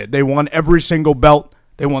team ever did. They won every single belt.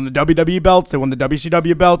 They won the WWE belts. They won the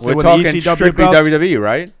WCW belts. We're they won talking the ECW strictly belts. WWE,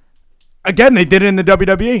 right? Again, they did it in the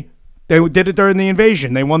WWE. They did it during the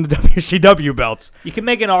invasion. They won the WCW belts. You can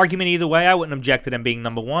make an argument either way. I wouldn't object to them being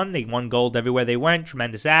number one. They won gold everywhere they went.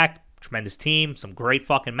 Tremendous act, tremendous team, some great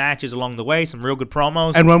fucking matches along the way, some real good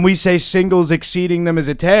promos. And when we say singles exceeding them as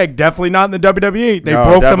a tag, definitely not in the WWE. They No,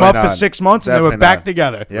 broke them up definitely for not. 6 months and they were Definitely back not.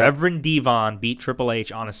 together. Yeah. Reverend Devon beat Triple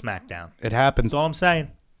H on a SmackDown. It happens. That's all I'm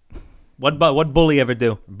saying. What Bully ever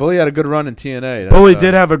do? Bully had a good run in TNA. Bully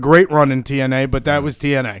did have a great run in TNA, but that was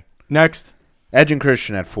TNA. Next. Edge and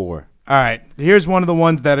Christian at 4. All right. Here's one of the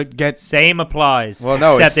ones that it gets. Same applies. Well,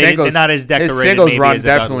 no, except his singles, they're not as decorated. his singles maybe run as the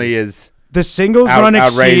definitely Dudleys. is The singles run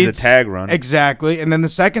outweighs exceeds the tag run. Exactly. And then the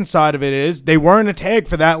second side of it is they weren't a tag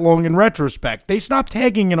for that long in retrospect. They stopped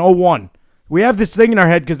tagging in 01. We have this thing in our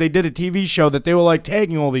head because they did a TV show that they were like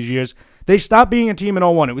tagging all these years. They stopped being a team in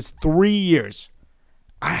 01. It was 3 years.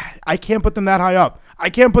 I can't put them that high up. I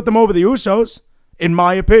can't put them over the Usos, in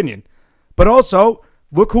my opinion. But also,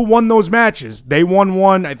 look who won those matches. They won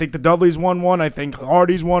one. I think the Dudleys won one. I think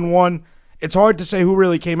Hardy's won one. It's hard to say who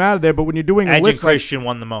really came out of there, but when you're doing a Edge and list like Christian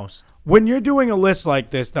won the most. when you're doing a list like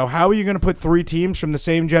this, though, how are you going to put 3 teams from the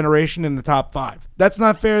same generation in the top 5? That's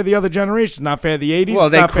not fair to the other generations. Not fair to the 80s. Well,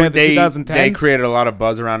 it's not fair to the 2010s. they created a lot of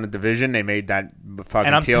buzz around the division. They made that fucking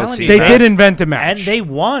And I'm TLC. telling you, They man. did invent a match. And they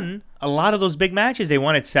won a lot of those big matches. They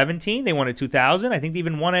won at 17. They won at 2000. I think they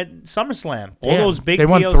even won at SummerSlam. All Damn, those big they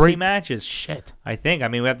won TLC 3 matches. Shit. I think. I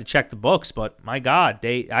mean, we have to check the books, but my God,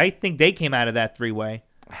 I think they came out of that 3-way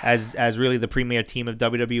as really the premier team of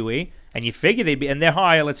WWE. And you figure they'd be, and they're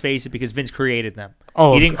higher, let's face it, because Vince created them.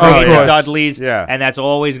 Oh, he of didn't course. create the Dudleys, Yeah. and that's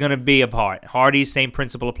always going to be a part. Hardy's same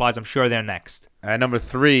principle applies. I'm sure they're next. At number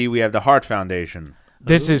 3, we have the Hart Foundation.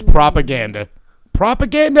 This is propaganda.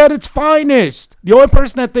 Propaganda at its finest. The only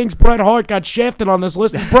person that thinks Bret Hart got shafted on this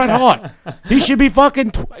list is Bret Hart. He should be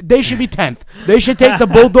fucking. They should be 10th. They should take the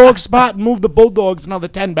Bulldog spot and move the Bulldogs another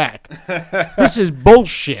 10 back. This is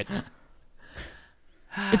bullshit.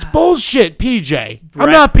 It's bullshit, PJ.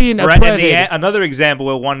 I'm not being a Brett, and predator. another example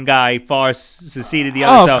where one guy far succeeded the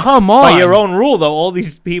other. Oh, So come by on. your own rule, though, all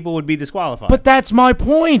these people would be disqualified. But that's my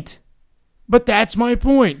point.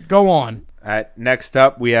 Go on. Next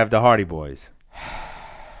up, we have the Hardy Boys.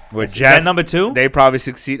 With Is that number 2? They probably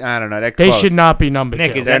succeed. I don't know. They're They close. should not be number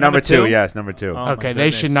Nick, 2. is They're that number number 2? 2. Yes, number 2. Oh, my Okay,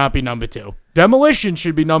 they should goodness. not be number 2. Demolition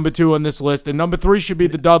should be number 2 on this list, and number 3 should be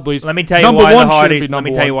the Dudleys. Let me tell you number why 1 the shouldn't Hardys. be Let number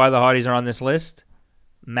me tell you 1. why the Hardys are on this list.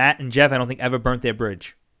 Matt and Jeff, I don't think ever burnt their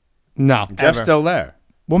bridge. No. Jeff's Ever. still there.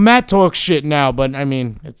 Well, Matt talks shit now, but I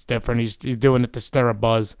mean, it's different. He's doing it to stir a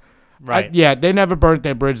buzz. Right. Yeah, they never burnt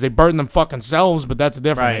their bridge. They burned them fucking selves, but that's a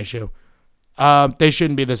different Right. issue. They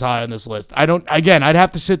shouldn't be this high on this list. Again, I'd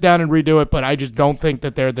have to sit down and redo it, but I just don't think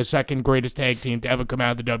that they're the second greatest tag team to ever come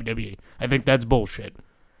out of the WWE. I think that's bullshit.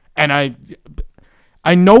 And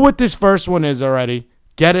I know what this first one is already.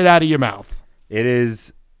 Get it out of your mouth. It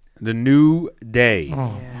is the New Day.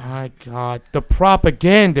 Oh, my God. The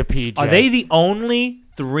propaganda, PJ. Are they the only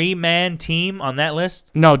 3-man team on that list?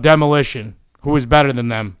 No, Demolition, who is better than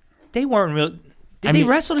them. They weren't real. Did I they mean-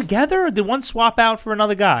 wrestle together, or did one swap out for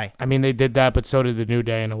another guy? I mean, they did that, but so did the New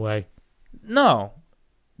Day in a way. No.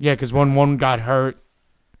 Yeah, because when one got hurt.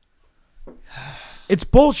 It's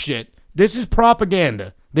bullshit. This is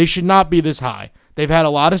propaganda. They should not be this high. They've had a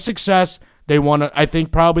lot of success. They won, I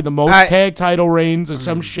think, probably the most tag title reigns or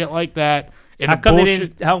some shit like that. How come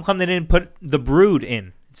they didn't put the Brood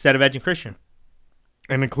in instead of Edge and Christian?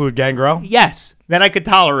 And include Gangrel? Yes, then I could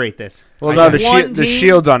tolerate this. Well, no, One the team-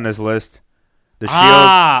 Shield's on this list. The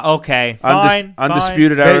Shield. Okay. Fine.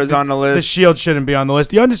 Undisputed They- Era's on the list. The Shield shouldn't be on the list.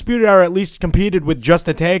 The Undisputed Era at least competed with just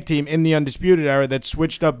a tag team in theUndisputed Era that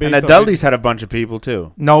switched up based And the on- Dudleys had a bunch of people,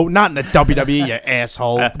 too. No, not in the WWE, you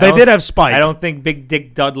asshole. I They don't- did have Spike. I don't think Big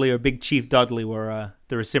Dick Dudley or Big Chief Dudley were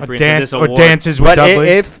the recipients Dance, of or this award. dances with But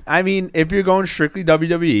Dudley. if you're going strictly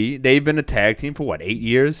WWE, they've been a tag team for, what, 8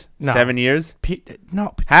 years? No. 7 years?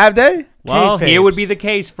 No. Have they? Well, Kayfabes. here would be the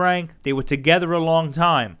case, Frank. They were together a long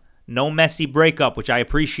time. No messy breakup, which I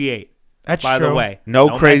appreciate. That's by true. the way,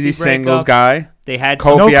 No crazy messy singles breakup. guy. They had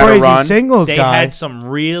Kofi No had a crazy run. singles they guy. had some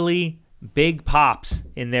really big pops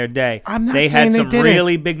in their day. I'm not they saying had they some didn't.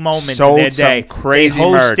 really big moments Sold in their some day. crazy they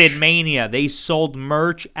hosted merch. Mania. They sold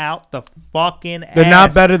merch out the fucking They're ass.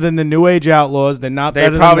 not better than the New Age Outlaws. They're not They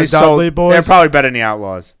better probably than the Dudley sold. Boys. They're probably better than the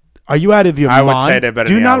Outlaws. Are you out of your I mind? would say they're better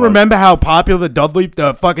Do you than the not Outlaws. remember how popular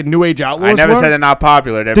the fucking New Age Outlaws I never were? said they're not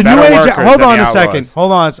popular. They're the better New Age. workers Hold than on the a second. Outlaws.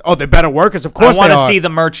 Hold on. Oh, they're better workers. Of I course want they to are. see the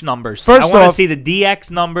merch numbers. First I want to off- see the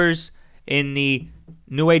DX numbers in the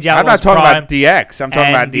New Age I'm Outlaws not talking prime about DX. I'm talking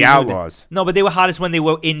and about the New Day. Outlaws. No, but they were hottest when they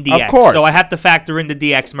were in DX. Of course. So I have to factor in the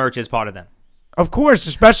DX merch as part of them. Of course,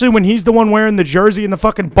 especially when he's the one wearing the jersey and the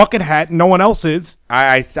fucking bucket hat, and no one else is.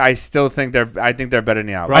 I still think they're better than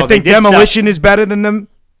the Outlaws. Bro, I think they did Demolition is better than them.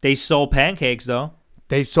 They sold pancakes, though.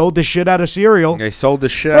 They sold the shit out of cereal. They sold the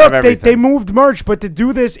shit out of Look, they everything. moved merch, but to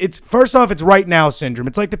do this, it's first off, it's right now syndrome.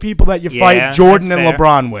 It's like the people that you Yeah, fight Jordan that's and fair.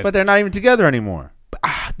 LeBron with. But they're not even together anymore.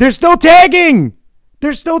 They're still tagging.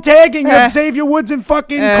 They're still tagging Eh. Xavier Woods and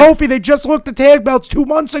fucking Eh. Kofi. They just looked the tag belts 2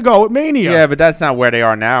 months ago at Mania. Yeah, but that's not where they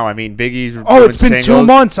are now. I mean, Big E's Oh, doing it's been 2 singles.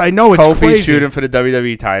 months. I know it's Kofi's crazy. shooting for the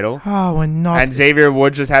WWE title. Oh, enough. And Xavier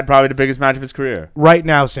Woods just had probably the biggest match of his career. Right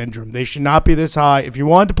now, syndrome. They should not be this high. If you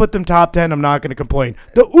wanted to put them top 10, I'm not going to complain.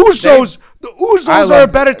 The Usos, I are a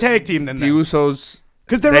love better tag team than The them Usos,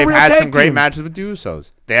 because they're a they've real had tag some great team. matches with the Usos.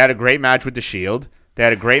 They had a great match with the Shield. They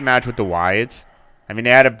had a great match with the Wyatts. I mean,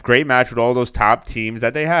 they had a great match with all those top teams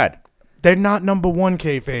that they had. They're not number one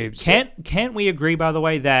kayfabes. Can't we agree, by the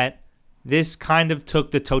way, that this kind of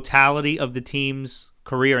took the totality of the team's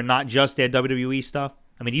career and not just their WWE stuff?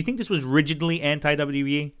 I mean, do you think this was rigidly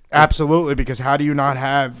anti-WWE? Absolutely, because how do you not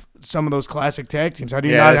have some of those classic tag teams? How do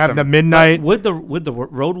you Yeah, not there's have some- the Midnight? Would the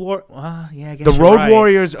Road War? Yeah, I guess The you're Road right.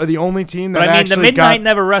 Warriors are the only team that But I mean, the actually Midnight got.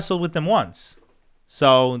 never wrestled with them once,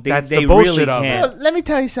 so That's they the bullshit really of it. can't. let me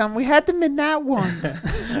tell you something. We had the Midnight ones.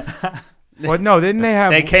 Well, no, didn't they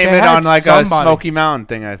have? They came in had on like somebody. a Smoky Mountain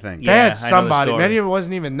thing, I think. They Yeah, I know had the somebody. story. Maybe it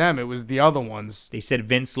wasn't even them. It was the other ones. They said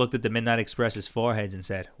Vince looked at the Midnight Express's foreheads and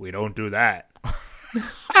said, "We don't do that."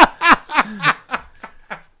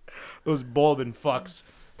 Those balding fucks.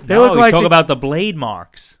 They No, look he's like. talking about the blade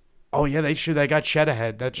marks. Oh yeah, they should. They got shed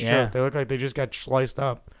ahead. That's Yeah. true. They look like they just got sliced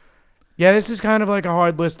up. Yeah, this is kind of like a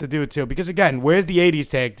hard list to do too. Because again, where's the '80s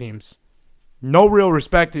tag teams? No real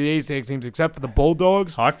respect to the '80s tag teams except for the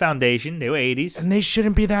Bulldogs, Heart Foundation, they were 80s. and they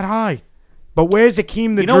shouldn't be that high. But where's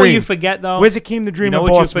Akeem the You know Dream? what you forget, though? Where's Akeem the Dream? You know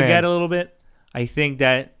and what you Boss forget Man? a little bit? I think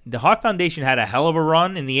that the Heart Foundation had a hell of a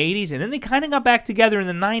run in the 80s, and then they kind of got back together in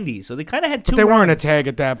the 90s. So they kind of had two But they weren't a runs. tag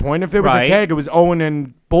at that point. If there was Right. a tag, it was Owen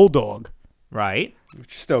and Bulldog. Right?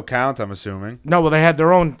 Which still counts, I'm assuming. No, well, they had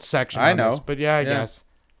their own section. I on know. this, but yeah, I Yeah. guess.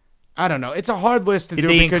 I don't know. It's a hard list to Did do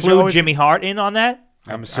they because you include always, Jimmy Hart in on that?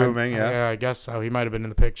 I'm assuming, yeah. Yeah, I guess so. He might have been in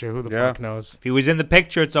the picture. Who the Yeah. fuck knows? If he was in the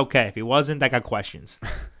picture, it's okay. If he wasn't, I got questions.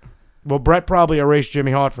 Well, Brett probably erased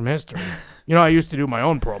Jimmy Hart from history. You know, I used to do my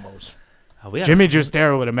own promos. Oh, we got- Jimmy just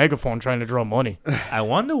there with a megaphone trying to draw money. I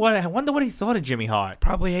wonder what he thought of Jimmy Hart.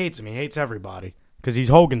 Probably hates him. He hates everybody. Because he's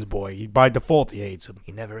Hogan's boy. By default, he hates him.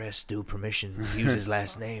 He never asked Stu permission to use his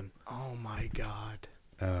last name. Oh, my God.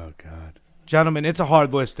 Oh, God. Gentlemen, it's a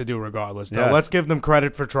hard list to do regardless. Though. Yes. Let's give them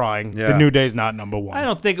credit for trying. Yeah. The New Day's not number one. I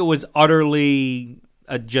don't think it was utterly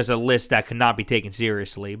just a list that could not be taken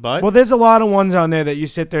seriously, but Well, there's a lot of ones on there that you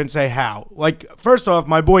sit there and say, how? Like, first off,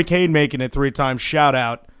 my boy Kane making it 3 times, shout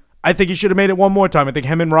out. I think he should have made it one more time. I think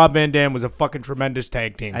him and Rob Van Dam was a fucking tremendous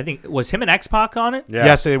tag team. I think was him and X-Pac on it? Yeah.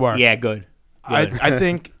 Yes, they were. Yeah, good. Good.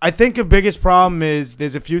 I think the biggest problem is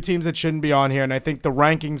there's a few teams that shouldn't be on here, and I think the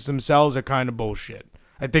rankings themselves are kind of bullshit.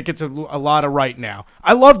 I think it's a lot of right now.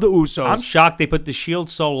 I love the Usos. I'm shocked they put the Shield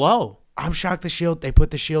so low. I'm shocked they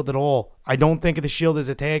put the Shield at all. I don't think of the Shield as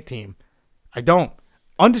a tag team. I don't.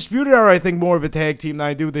 Undisputed are, I think, more of a tag team than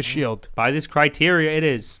I do the Shield. By this criteria, it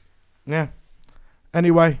is. Yeah.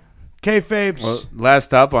 Anyway, kayfabes. Well,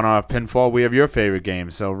 last up on our pinfall, we have your favorite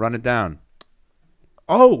game, so run it down.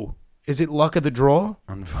 Oh, is it luck of the draw?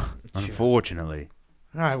 Unfortunately.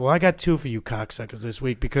 All right, well, I got 2 for you cocksuckers this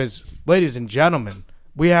week because, ladies and gentlemen,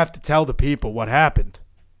 we have to tell the people what happened.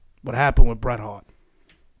 What happened with Bret Hart.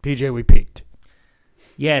 PJ, we peaked.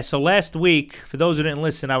 Yeah, so last week, for those who didn't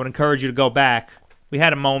listen, I would encourage you to go back. We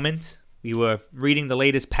had a moment. We were reading the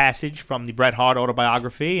latest passage from the Bret Hart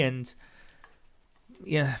autobiography, and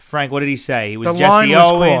yeah, Frank, what did he say? He was The Jesse line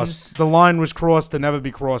was Owens. crossed. The line was crossed to never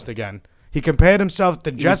be crossed again. He compared himself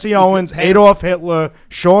to Jesse he Owens, compared- Adolf Hitler,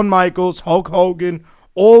 Shawn Michaels, Hulk Hogan,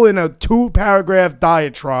 all in a 2-paragraph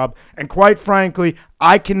diatribe. And quite frankly,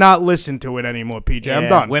 I cannot listen to it anymore, PJ. I'm Yeah,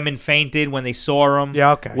 done. Women fainted when they saw him.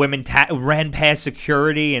 Yeah, okay. Women ran past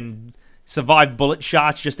security and survived bullet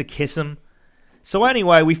shots just to kiss him. So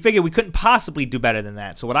anyway, we figured we couldn't possibly do better than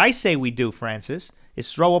that. So what I say we do, Francis,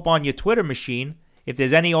 is throw up on your Twitter machine if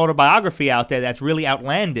there's any autobiography out there that's really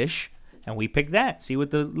outlandish, and we pick that. See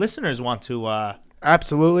what the listeners want to...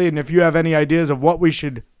 Absolutely. And if you have any ideas of what we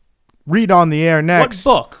should read on the air next,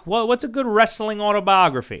 What book? What's a good wrestling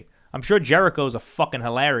autobiography? I'm sure Jericho's a fucking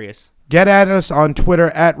hilarious. get at us on Twitter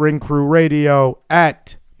at Ring Crew Radio,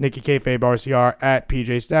 at Nikki Kayfabe RCR, at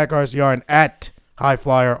PJ Stack RCR, and at High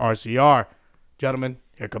Flyer RCR. Gentlemen,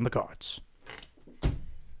 here come the cards.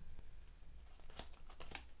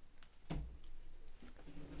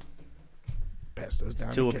 Pass those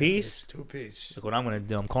down. Two to apiece? Kayfabe. 2 apiece. Look what I'm going to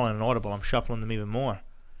do. I'm calling an audible. I'm shuffling them even more.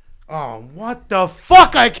 Oh, what the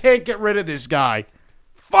fuck? I can't get rid of this guy.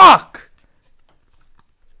 Fuck!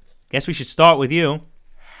 Guess we should start with you.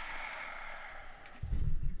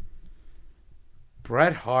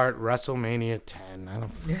 Bret Hart, WrestleMania 10. I don't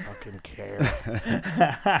fucking care.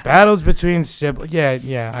 Battles between siblings.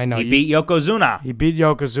 Yeah, I know. He beat Yokozuna He beat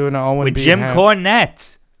Yokozuna. Owen with beat Jim him.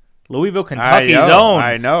 Cornette. Louisville, Kentucky's I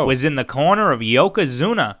own know. was in the corner of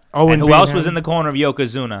Yokozuna. Owen And who beat else was him. in the corner of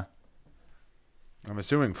Yokozuna? I'm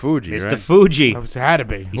assuming Fuji, Mr. right? Fuji. It had to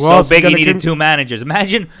be. He's Who so else is big he gonna needed give- 2 managers.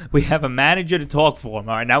 Imagine we have a manager to talk for him.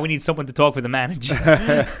 All right, now we need someone to talk for the manager.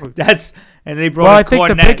 And they brought Well, I in think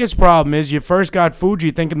the Cornette. biggest problem is you first got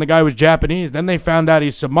Fuji thinking the guy was Japanese. Then they found out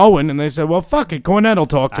he's Samoan, and they said, well, fuck it. Cornette will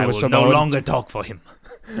talk to I a will Samoan. no longer talk for him.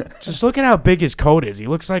 Just look at how big his coat is. He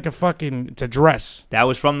looks like a fucking... It's a dress. That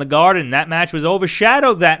was from the Garden. That match was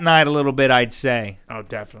overshadowed that night a little bit, I'd say, Oh,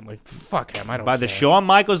 definitely. Fuck him. I don't by care. the Shawn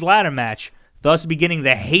Michaels ladder match, thus beginning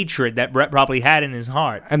the hatred that Bret probably had in his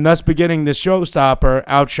heart. And thus beginning the showstopper,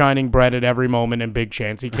 outshining Bret at every moment and big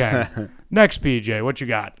chance he can. Next, PJ, what you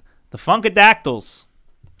got? The Funkadactyls.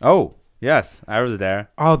 Oh, yes. I was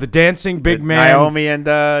there. Oh, the dancing big With man. Naomi and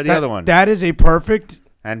the other one. That is a perfect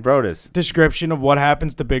And Brodus. description of what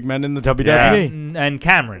happens to big men in the WWE. Yeah. And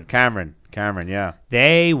Cameron. Cameron, yeah.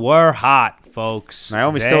 They were hot, folks.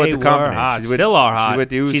 Naomi's They still with the were company. Hot. She's with- Still are she's hot. with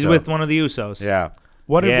the She's Usos. with one of the Usos. Yeah.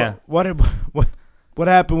 Yeah. What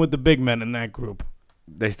happened with the big men in that group?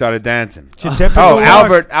 They started dancing. It's your typical Oh,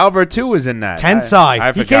 look. Albert too was in that. Tensai. I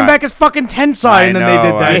He forgot. came back as fucking Tensai, and then they I did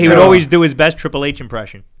know, that. Yeah, he too. would always do his best Triple H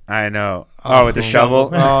impression. I know. Oh, with the shovel.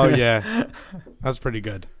 Oh yeah, that's pretty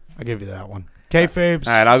good. I'll give you that one. Kayfabes.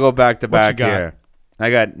 All right, I'll go back to What you back got? here. I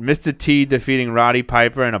got Mr. T defeating Roddy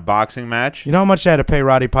Piper in a boxing match. You know how much I had to pay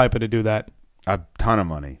Roddy Piper to do that? A ton of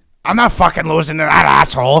money. I'm not fucking losing to that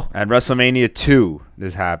asshole. At WrestleMania 2,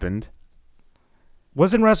 this happened.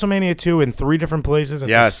 Wasn't WrestleMania 2 in 3 different places at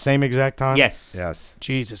the Yes. same exact time? Yes. Yes.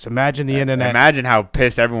 Jesus, imagine the internet. Imagine how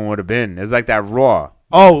pissed everyone would have been. It was like that Raw.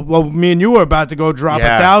 Oh, well, me and you were about to go drop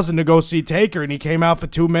Yeah. 1,000 to go see Taker, and he came out for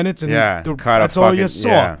 2 minutes, and Yeah, cut a that's all you fucking- saw.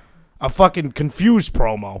 yeah. A fucking confused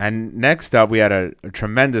promo. And next up, we had a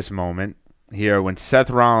tremendous moment here when Seth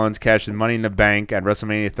Rollins cashed in Money in the Bank at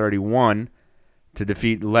WrestleMania 31 to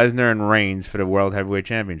defeat Lesnar and Reigns for the World Heavyweight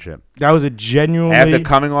Championship. That was a genuinely... After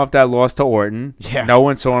coming off that loss to Orton, Yeah. no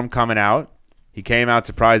one saw him coming out. He came out,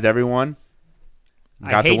 surprised everyone. I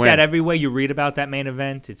Got the hate win. that everywhere you read about that main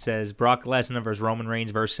event, it says Brock Lesnar versus Roman Reigns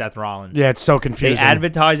versus Seth Rollins. Yeah, it's so They confusing.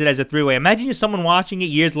 advertise it as a 3-way. Imagine you're someone watching it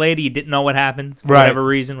years later, you didn't know what happened for Right. whatever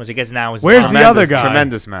reason, which I guess now is Where's gone. the other guy?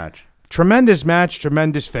 Tremendous match. Tremendous match,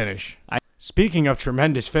 tremendous finish. Speaking of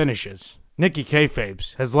tremendous finishes, Nikki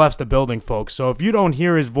Kayfabes has left the building, folks. So if you don't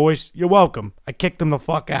hear his voice, you're welcome. I kicked him the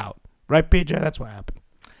fuck out. Right, PJ? That's what happened.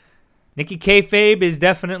 Nikki Kayfabe is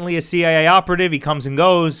definitely a CIA operative. He comes and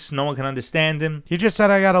goes. No one can understand him. He just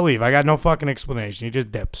said I gotta leave. I got no fucking explanation. He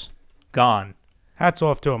just dips. Gone. Hats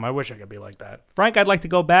off to him. I wish I could be like that. Frank, I'd like to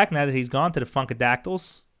go back now that he's gone to the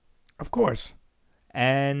Funkadactyls. Of course.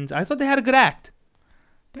 And I thought they had a good act.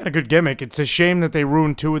 They had a good gimmick. It's a shame that they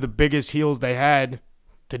ruined two of the biggest heels they had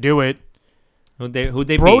to do it. Who'd they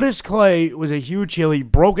beat? Brodus Clay was a huge heel. He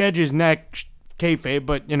broke Edge's neck, kayfabe,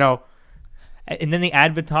 but, you know. And then they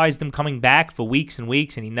advertised him coming back for weeks and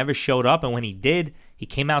weeks, and he never showed up. And when he did, he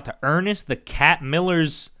came out to Ernest the Cat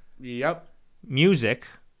Miller's music,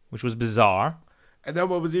 which was bizarre. And then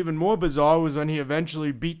what was even more bizarre was when he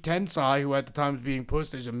eventually beat Tensai, who at the time was being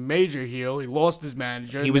pushed as a major heel. He lost his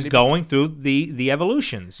manager. He was going through the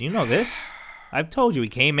evolutions. You know this. I've told you. He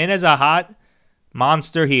came in as a hot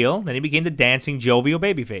monster heel. Then he became the dancing, jovial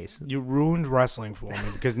babyface. You ruined wrestling for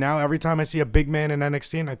me because now every time I see a big man in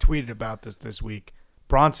NXT, and I tweeted about this week,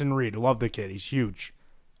 Bronson Reed, I love the kid. He's huge.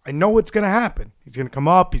 I know what's going to happen. He's going to come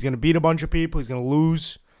up. He's going to beat a bunch of people. He's going to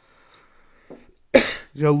lose.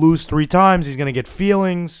 He's going to lose 3 times. He's going to get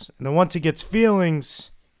feelings. And then once he gets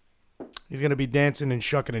feelings, he's going to be dancing and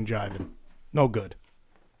shucking and jiving. No good.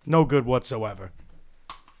 No good whatsoever.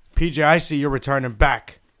 PJ, I see you're returning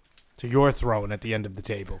back to your throne at the end of the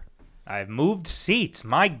table. I've moved seats.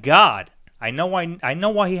 My God. I know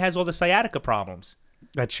why he has all the sciatica problems.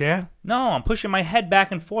 That chair? No, I'm pushing my head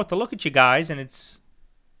back and forth to look at you guys, and it's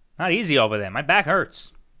not easy over there. My back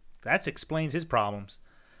hurts. That explains his problems.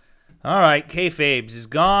 All right, kayfabes is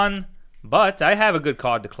gone, but I have a good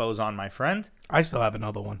card to close on, my friend. I still have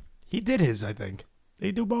another one. He did his, I think. Did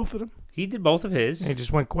he do both of them? He did both of his. And he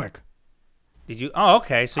just went quick. Did you? Oh,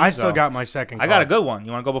 okay. So I still got my second card. I got a good one.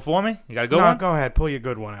 You want to go before me? You got a good one? one? No, go ahead. Pull your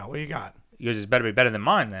good one out. What do you got? Yours is better be better than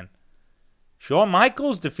mine, then. Shawn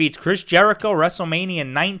Michaels defeats Chris Jericho, WrestleMania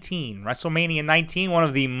 19. WrestleMania 19, one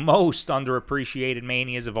of the most underappreciated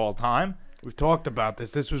manias of all time. We've talked about this.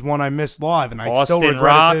 This was one I missed live, and I Austin still regret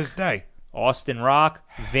Rock, it to this day. Austin Rock,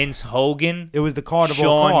 Vince Hogan. It was the card of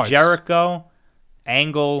all cards. Shawn Jericho,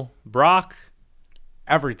 Angle, Brock.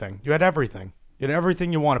 Everything. You had everything. You had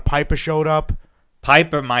everything you wanted. Piper showed up.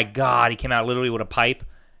 Piper, my God, he came out literally with a pipe.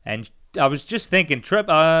 And I was just thinking,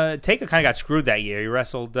 Taker kind of got screwed that year. He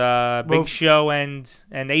wrestled Big Show and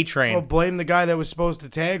A-Train. Well, blame the guy that was supposed to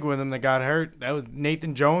tag with him that got hurt. That was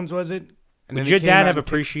Nathan Jones, was it? And Would your dad have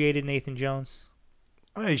appreciated Nathan Jones?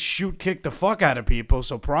 Oh, he kicked the fuck out of people,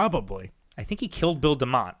 so probably. I think he killed Bill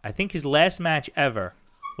DeMott. I think his last match ever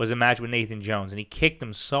was a match with Nathan Jones, and he kicked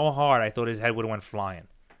him so hard I thought his head would have went flying.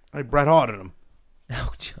 I Bret Harted him.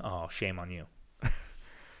 Oh, shame on you.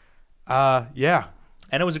 Yeah.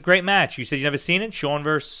 And it was a great match. You said you never seen it? Shawn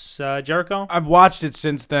versus Jericho? I've watched it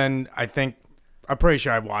since then. I'm pretty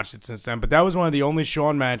sure I've watched it since then. But that was one of the only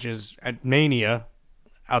Shawn matches at Mania,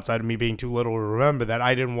 outside of me being too little to remember, that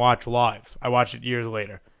I didn't watch live. I watched it years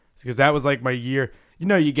later. Because that was like my year. You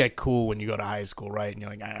know you get cool when you go to high school, right? And you're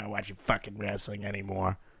like, I don't watch fucking wrestling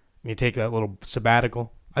anymore. And you take that little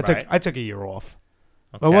sabbatical. I took a year off.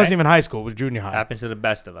 Okay. Well, it wasn't even high school. It was junior high. Happens to the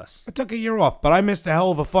best of us. I took a year off, but I missed a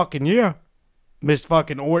hell of a fucking year. Missed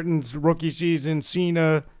fucking Orton's rookie season,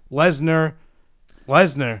 Cena, Lesnar.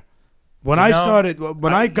 When I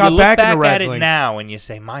got back into wrestling, at it now and you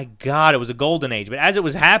say, my God, it was a golden age. But as it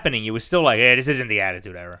was happening, you were still like, hey, this isn't the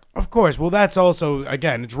Attitude Era. Of course. Well, that's also,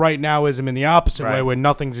 again, it's right nowism in the opposite way, where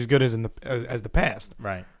nothing's as good as the past.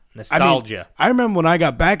 Right. Nostalgia. I remember when I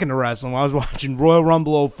got back into wrestling, when I was watching Royal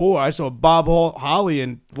Rumble 04, I saw Bob Holly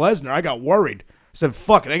and Lesnar. I got worried. I said,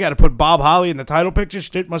 fuck it, I got to put Bob Holly in the title picture.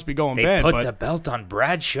 Shit must be going bad. They put the belt on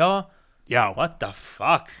Bradshaw? Yo. What the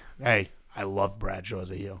fuck? Hey, I love Bradshaw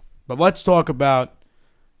as a heel. But let's talk about...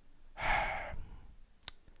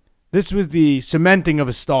 This was the cementing of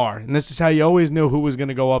a star, and this is how you always knew who was going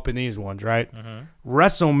to go up in these ones, right? Mm-hmm.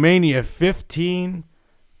 WrestleMania 15,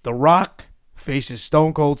 The Rock faces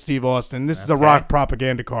Stone Cold Steve Austin. This is a Rock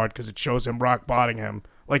propaganda card because it shows him rock botting him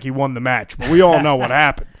like he won the match, but we all know what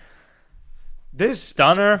happened. This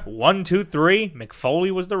Stunner, 1, 2, 3.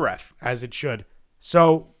 McFoley was the ref. As it should.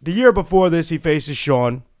 So the year before this, he faces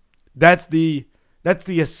Shawn. That's the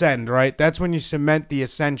ascend, right? That's when you cement the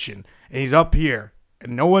ascension. And he's up here,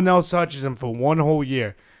 and no one else touches him for one whole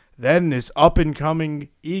year. Then this up-and-coming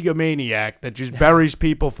egomaniac that just buries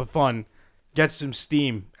people for fun gets some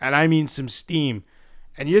steam, and I mean some steam.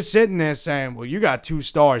 And you're sitting there saying, well, you got 2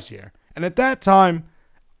 stars here. And at that time,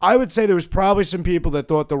 I would say there was probably some people that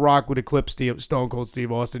thought The Rock would eclipse Stone Cold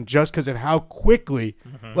Steve Austin just because of how quickly,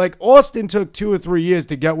 like Austin took 2 or 3 years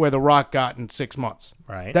to get where The Rock got in 6 months.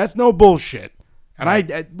 Right. That's no bullshit. And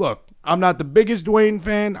I look, I'm not the biggest Dwayne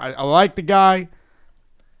fan. I like the guy.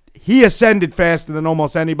 He ascended faster than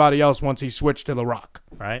almost anybody else once he switched to The Rock.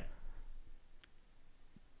 Right.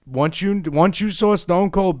 once you saw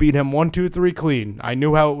Stone Cold beat him 1-2-3 clean, I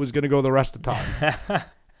knew how it was going to go the rest of the time.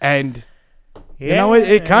 And you know,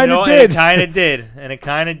 it kind of did. It kind of did. And it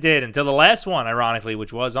kind of did until the last one, ironically,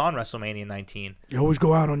 which was on WrestleMania 19. You always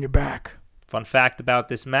go out on your back. Fun fact about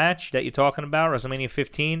this match that you're talking about, WrestleMania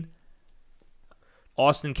 15,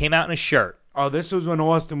 Austin came out in a shirt. Oh, this was when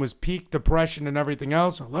Austin was peak depression and everything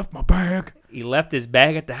else. I left my bag. He left his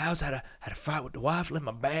bag at the house, had a fight with the wife, left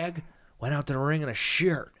my bag, went out to the ring in a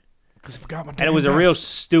shirt. Because I forgot my damn And it was a real vest.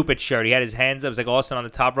 stupid shirt. He had his hands up. It was like Austin on the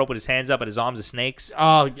top rope with his hands up and his arms are snakes.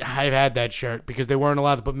 Oh, I've had that shirt because they weren't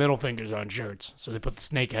allowed to put middle fingers on shirts. So they put the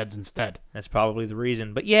snake heads instead. That's probably the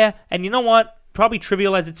reason. But yeah, and you know what? Probably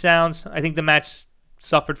trivial as it sounds, I think the match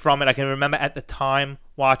suffered from it. I can remember at the time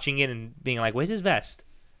watching it and being like, where's his vest?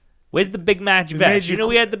 Where's the big match vest? You know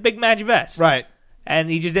he had the big match vest. Right. And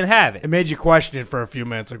he just didn't have it. It made you question it for a few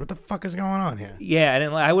minutes. Like, what the fuck is going on here? Yeah,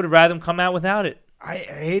 I would have rather him come out without it. I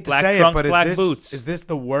hate to Black say trunks, it, but black is boots. this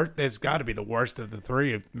the worst? It's got to be the worst of the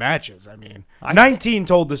three matches. I mean, 19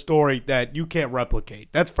 told the story that you can't replicate.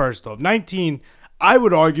 That's first off. 19, I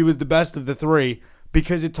would argue, is the best of the three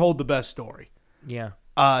because it told the best story. Yeah.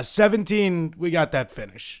 17, we got that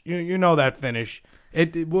finish. You know that finish.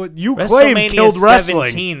 What you claim WrestleMania killed wrestling.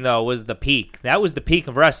 17, though, was the peak. That was the peak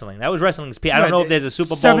of wrestling. That was wrestling's peak. I Right, don't know if there's a Super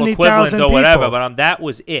Bowl 70,000 equivalent or whatever, people. but that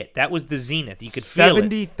was it. That was the zenith. You could feel it.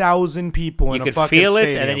 70,000 people in You a could fucking feel it,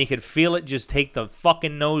 stadium. and then you could feel it just take the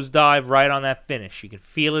fucking nosedive right on that finish. You could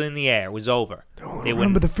feel it in the air. It was over. They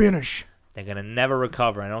remember the finish. They're going to never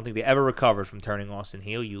recover. I don't think they ever recovered from turning Austin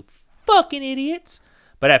heel, you fucking idiots.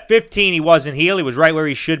 But at 15, he wasn't heel. He was right where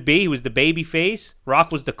he should be. He was the baby face. Rock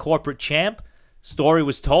was the corporate champ. Story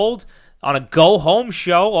was told. On a go-home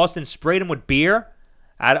show, Austin sprayed him with beer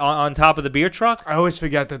on top of the beer truck. I always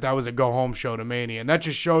forget that was a go-home show to Mania, and that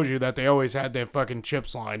just shows you that they always had their fucking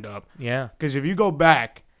chips lined up. Yeah. Because if you go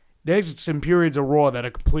back, there's some periods of Raw that are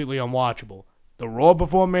completely unwatchable. The Raw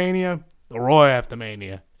before Mania, the Raw after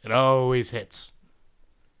Mania. It always hits.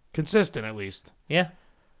 Consistent, at least. Yeah.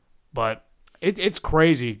 But it's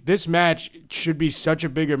crazy. This match should be such a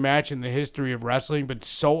bigger match in the history of wrestling, but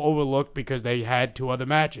so overlooked because they had two other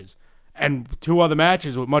matches. And two other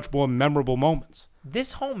matches with much more memorable moments.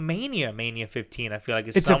 This whole Mania 15, I feel like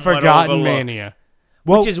is It's a somewhat forgotten overlooked. Mania.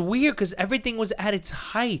 Well, Which is weird because everything was at its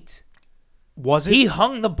height. was it? He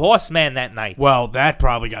hung the boss man that night. Well, that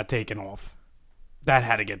probably got taken off. That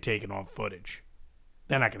had to get taken off footage.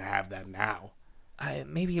 They're not going to have that now.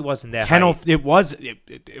 Maybe it wasn't that Kennel, height. it was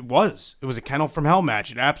a Kennel from Hell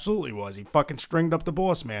match. It absolutely was. He fucking stringed up the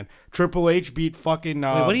boss man. Triple H beat fucking Wait,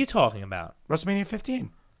 what are you talking about? WrestleMania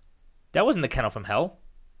 15. That wasn't the Kennel from Hell.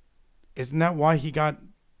 Isn't that why he got?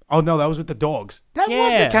 Oh no, that was with the dogs. That was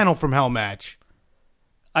Yeah. a Kennel from Hell match.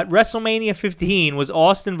 At WrestleMania 15 was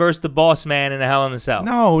Austin versus the Boss Man in a Hell in a Cell.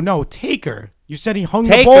 No, Taker. You said he hung the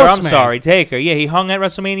Taker, boss I'm man. sorry, Taker. Yeah, he hung at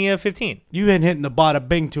WrestleMania 15. You ain't hitting the bada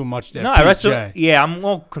bing too much there. No, PJ. yeah, I'm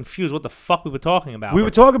all confused what the fuck we were talking about. We were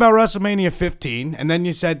talking about WrestleMania 15, and then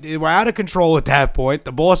you said we're out of control at that point.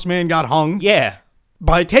 The boss man got hung Yeah,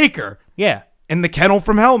 by Taker yeah. in the Kennel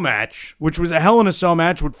from Hell match, which was a Hell in a Cell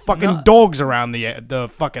match with fucking No. dogs around the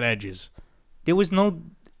fucking edges. There was no...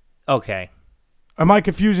 Okay. Am I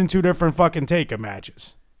confusing two different fucking Taker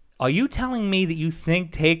matches? Are you telling me that you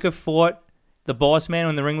think Taker fought the Boss Man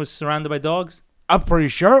when the ring was surrounded by dogs? I'm pretty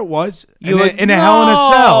sure it was. In a Hell in a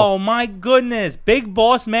Cell. Oh, my goodness. Big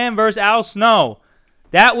Boss Man versus Al Snow.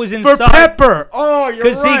 That was For inside. Pepper. Oh, you're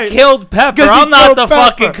Because right. he killed Pepper. 'Cause he I'm not killed the Pepper.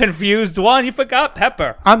 fucking confused one. You forgot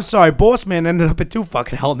Pepper. I'm sorry, Boss Man ended up at two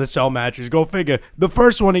fucking Hell in a Cell matches. Go figure. The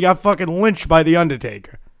first one, he got fucking lynched by The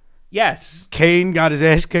Undertaker. Yes. Kane got his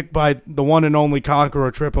ass kicked by the one and only Conqueror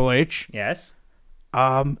Triple H. Yes.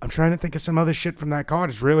 I'm trying to think of some other shit from that card.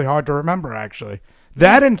 It's really hard to remember, actually.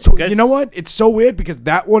 That and you know what? It's so weird because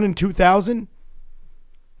that one in 2000,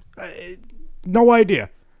 no idea.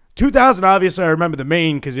 2000, obviously, I remember the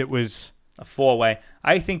main because it was. A four-way.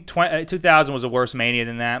 I think 2000 was a worse Mania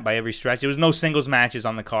than that by every stretch. There was no singles matches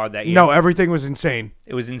on the card that year. No, everything was insane.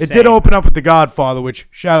 It was insane. It did open up with The Godfather, which,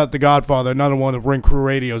 shout out The Godfather, another one of Ring Crew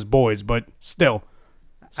Radio's boys, but still.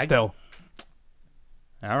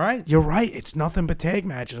 All right. You're right. It's nothing but tag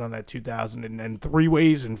matches on that 2000 and three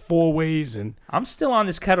ways and four ways and I'm still on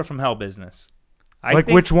this Kettle from Hell business. I like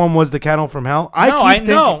think, which one was the Kennel from Hell? I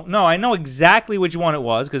know exactly which one it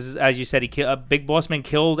was because, as you said, Big Boss Man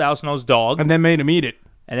killed Al Snow's dog and then made him eat it.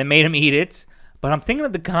 and then made him eat it. But I'm thinking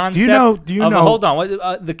of the concept. Do you know? Hold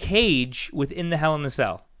on. The cage within the Hell in the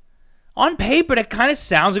Cell. On paper, that kind of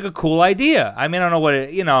sounds like a cool idea. I mean, I don't know what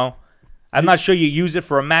it. I'm not sure you use it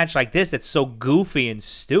for a match like this that's so goofy and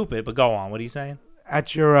stupid. But go on. What are you saying?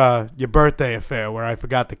 at your birthday affair where I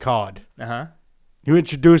forgot the card, Uh-huh. you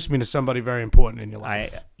introduced me to somebody very important in your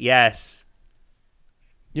life. Yes.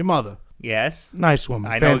 Your mother. Yes. Nice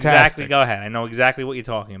woman. I know Fantastic. exactly. Go ahead. I know exactly what you're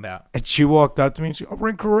talking about. And she walked up to me and she goes,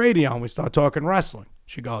 Ring Crew Radio. And we start talking wrestling.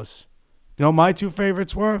 She goes, you know what my 2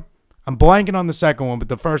 favorites were? I'm blanking on the second one, but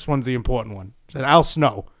the first one's the important one. She said, Al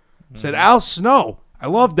Snow. I said, Al Snow. I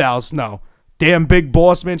loved Al Snow. Damn big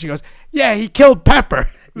boss man. She goes, yeah, he killed Pepper.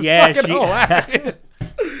 Yeah, Fucking hilarious.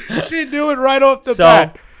 She knew it right off the So,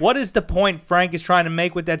 bat. what is the point Frank is trying to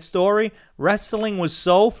make with that story? Wrestling was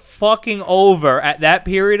so fucking over at that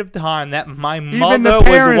period of time that my mother was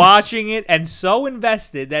parents- watching it and so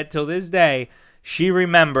invested that till this day she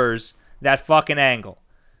remembers that fucking angle.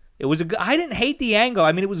 It was I didn't hate the angle.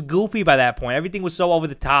 I mean, it was goofy by that point. Everything was so over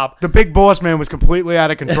the top. The big boss man was completely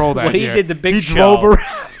out of control that When he year. did the Big he Show. drove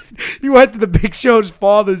around. He went to the Big Show's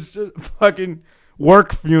father's fucking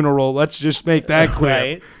work funeral. Let's just make that clear.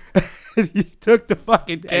 Right? He took the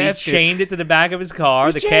fucking And casket. he chained it to the back of his car.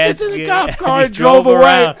 He the chained it to casket. the cop and car he and drove away.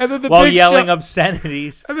 around And then the while Big yelling Show-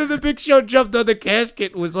 obscenities. And then the Big Show jumped on the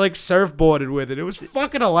casket and was like surfboarded with it. It was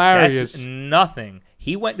fucking hilarious. That's nothing.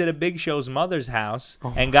 He went to the Big Show's mother's house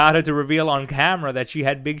Oh. and got her to reveal on camera that she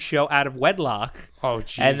had Big Show out of wedlock Oh,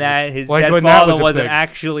 Jesus. and that his Like dead when that father was a wasn't thing.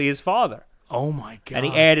 actually his father. Oh, my God. And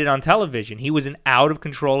he aired it on television. He was an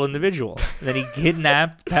out-of-control individual. And then he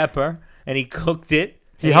kidnapped Pepper and he cooked it.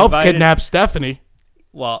 He and helped invited- kidnap Stephanie.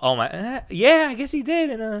 Well, oh my, yeah, I guess he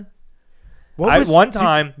did. What was- One did-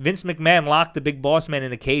 time, Vince McMahon locked the Big Boss Man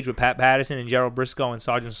in a cage with Pat Patterson and Gerald Briscoe and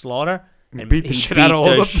Sergeant Slaughter. And beat the shit out of all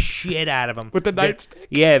of them. shit out of them. With the nightstick?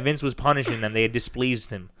 Yeah, Vince was punishing them. They had displeased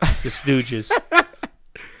him. The Stooges.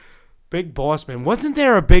 Big Boss Man. Wasn't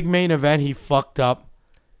there a big main event he fucked up?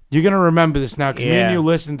 You're going to remember this now because me and Yeah. you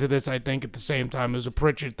listened to this, I think, at the same time. There's a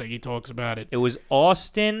Pritchard thing. He talks about it. It was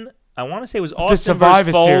Austin. I want to say it was The Austin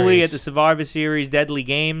Survivor versus Foley Series. at the Survivor Series Deadly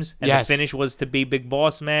Games. And Yes. the finish was to be Big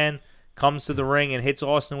Boss Man comes to the ring and hits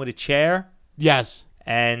Austin with a chair. Yes.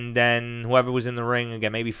 And then whoever was in the ring,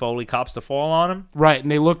 again, maybe Foley cops the fall on him. Right, and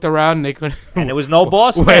they looked around and they couldn't. And there was no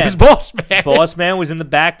Boss Man. Where's Boss Man? Boss Man was in the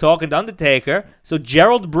back talking to Undertaker. So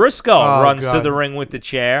Gerald Briscoe Oh, runs to God. the ring with the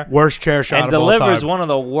chair Worst chair shot and of all delivers time. one of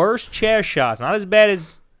the worst chair shots. Not as bad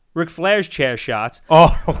as Ric Flair's chair shots. Oh,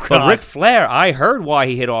 God. But Ric Flair, I heard why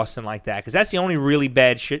he hit Austin like that. Because that's the only really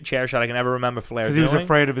bad chair shot I can ever remember Flair Because doing. he was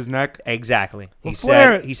afraid of his neck. Exactly. Well, He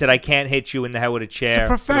Flair- said, I can't hit you in the head with a chair. with a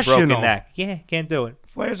professional. broken neck. Yeah, can't do it.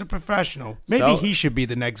 Flair's a professional. Maybe So- he should be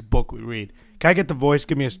the next book we read. Can I get the voice?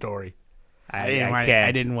 Give me a story. I I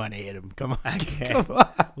can't. didn't want to hit him. Come on. I can't.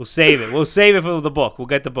 We'll save it. We'll save it for the book. We'll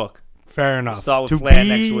get the book. Fair enough. start with to Flair be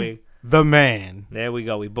next week. The man. There we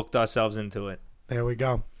go. We booked ourselves into it. There we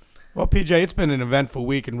go. Well, PJ, it's been an eventful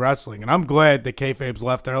week in wrestling, and I'm glad that Kayfabe's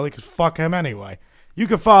left early because fuck him anyway. You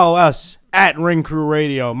can follow us at Ring Crew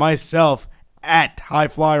Radio, myself at High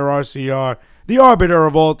Flyer RCR, the arbiter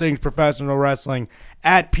of all things professional wrestling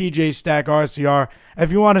at PJ Stack RCR. If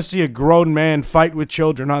you want to see a grown man fight with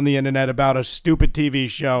children on the internet about a stupid TV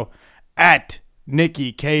show, at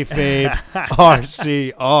Nikki Kayfabe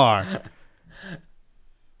RCR.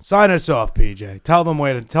 Sign us off, PJ. Tell them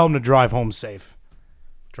to drive home safe.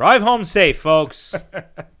 Drive home safe, folks.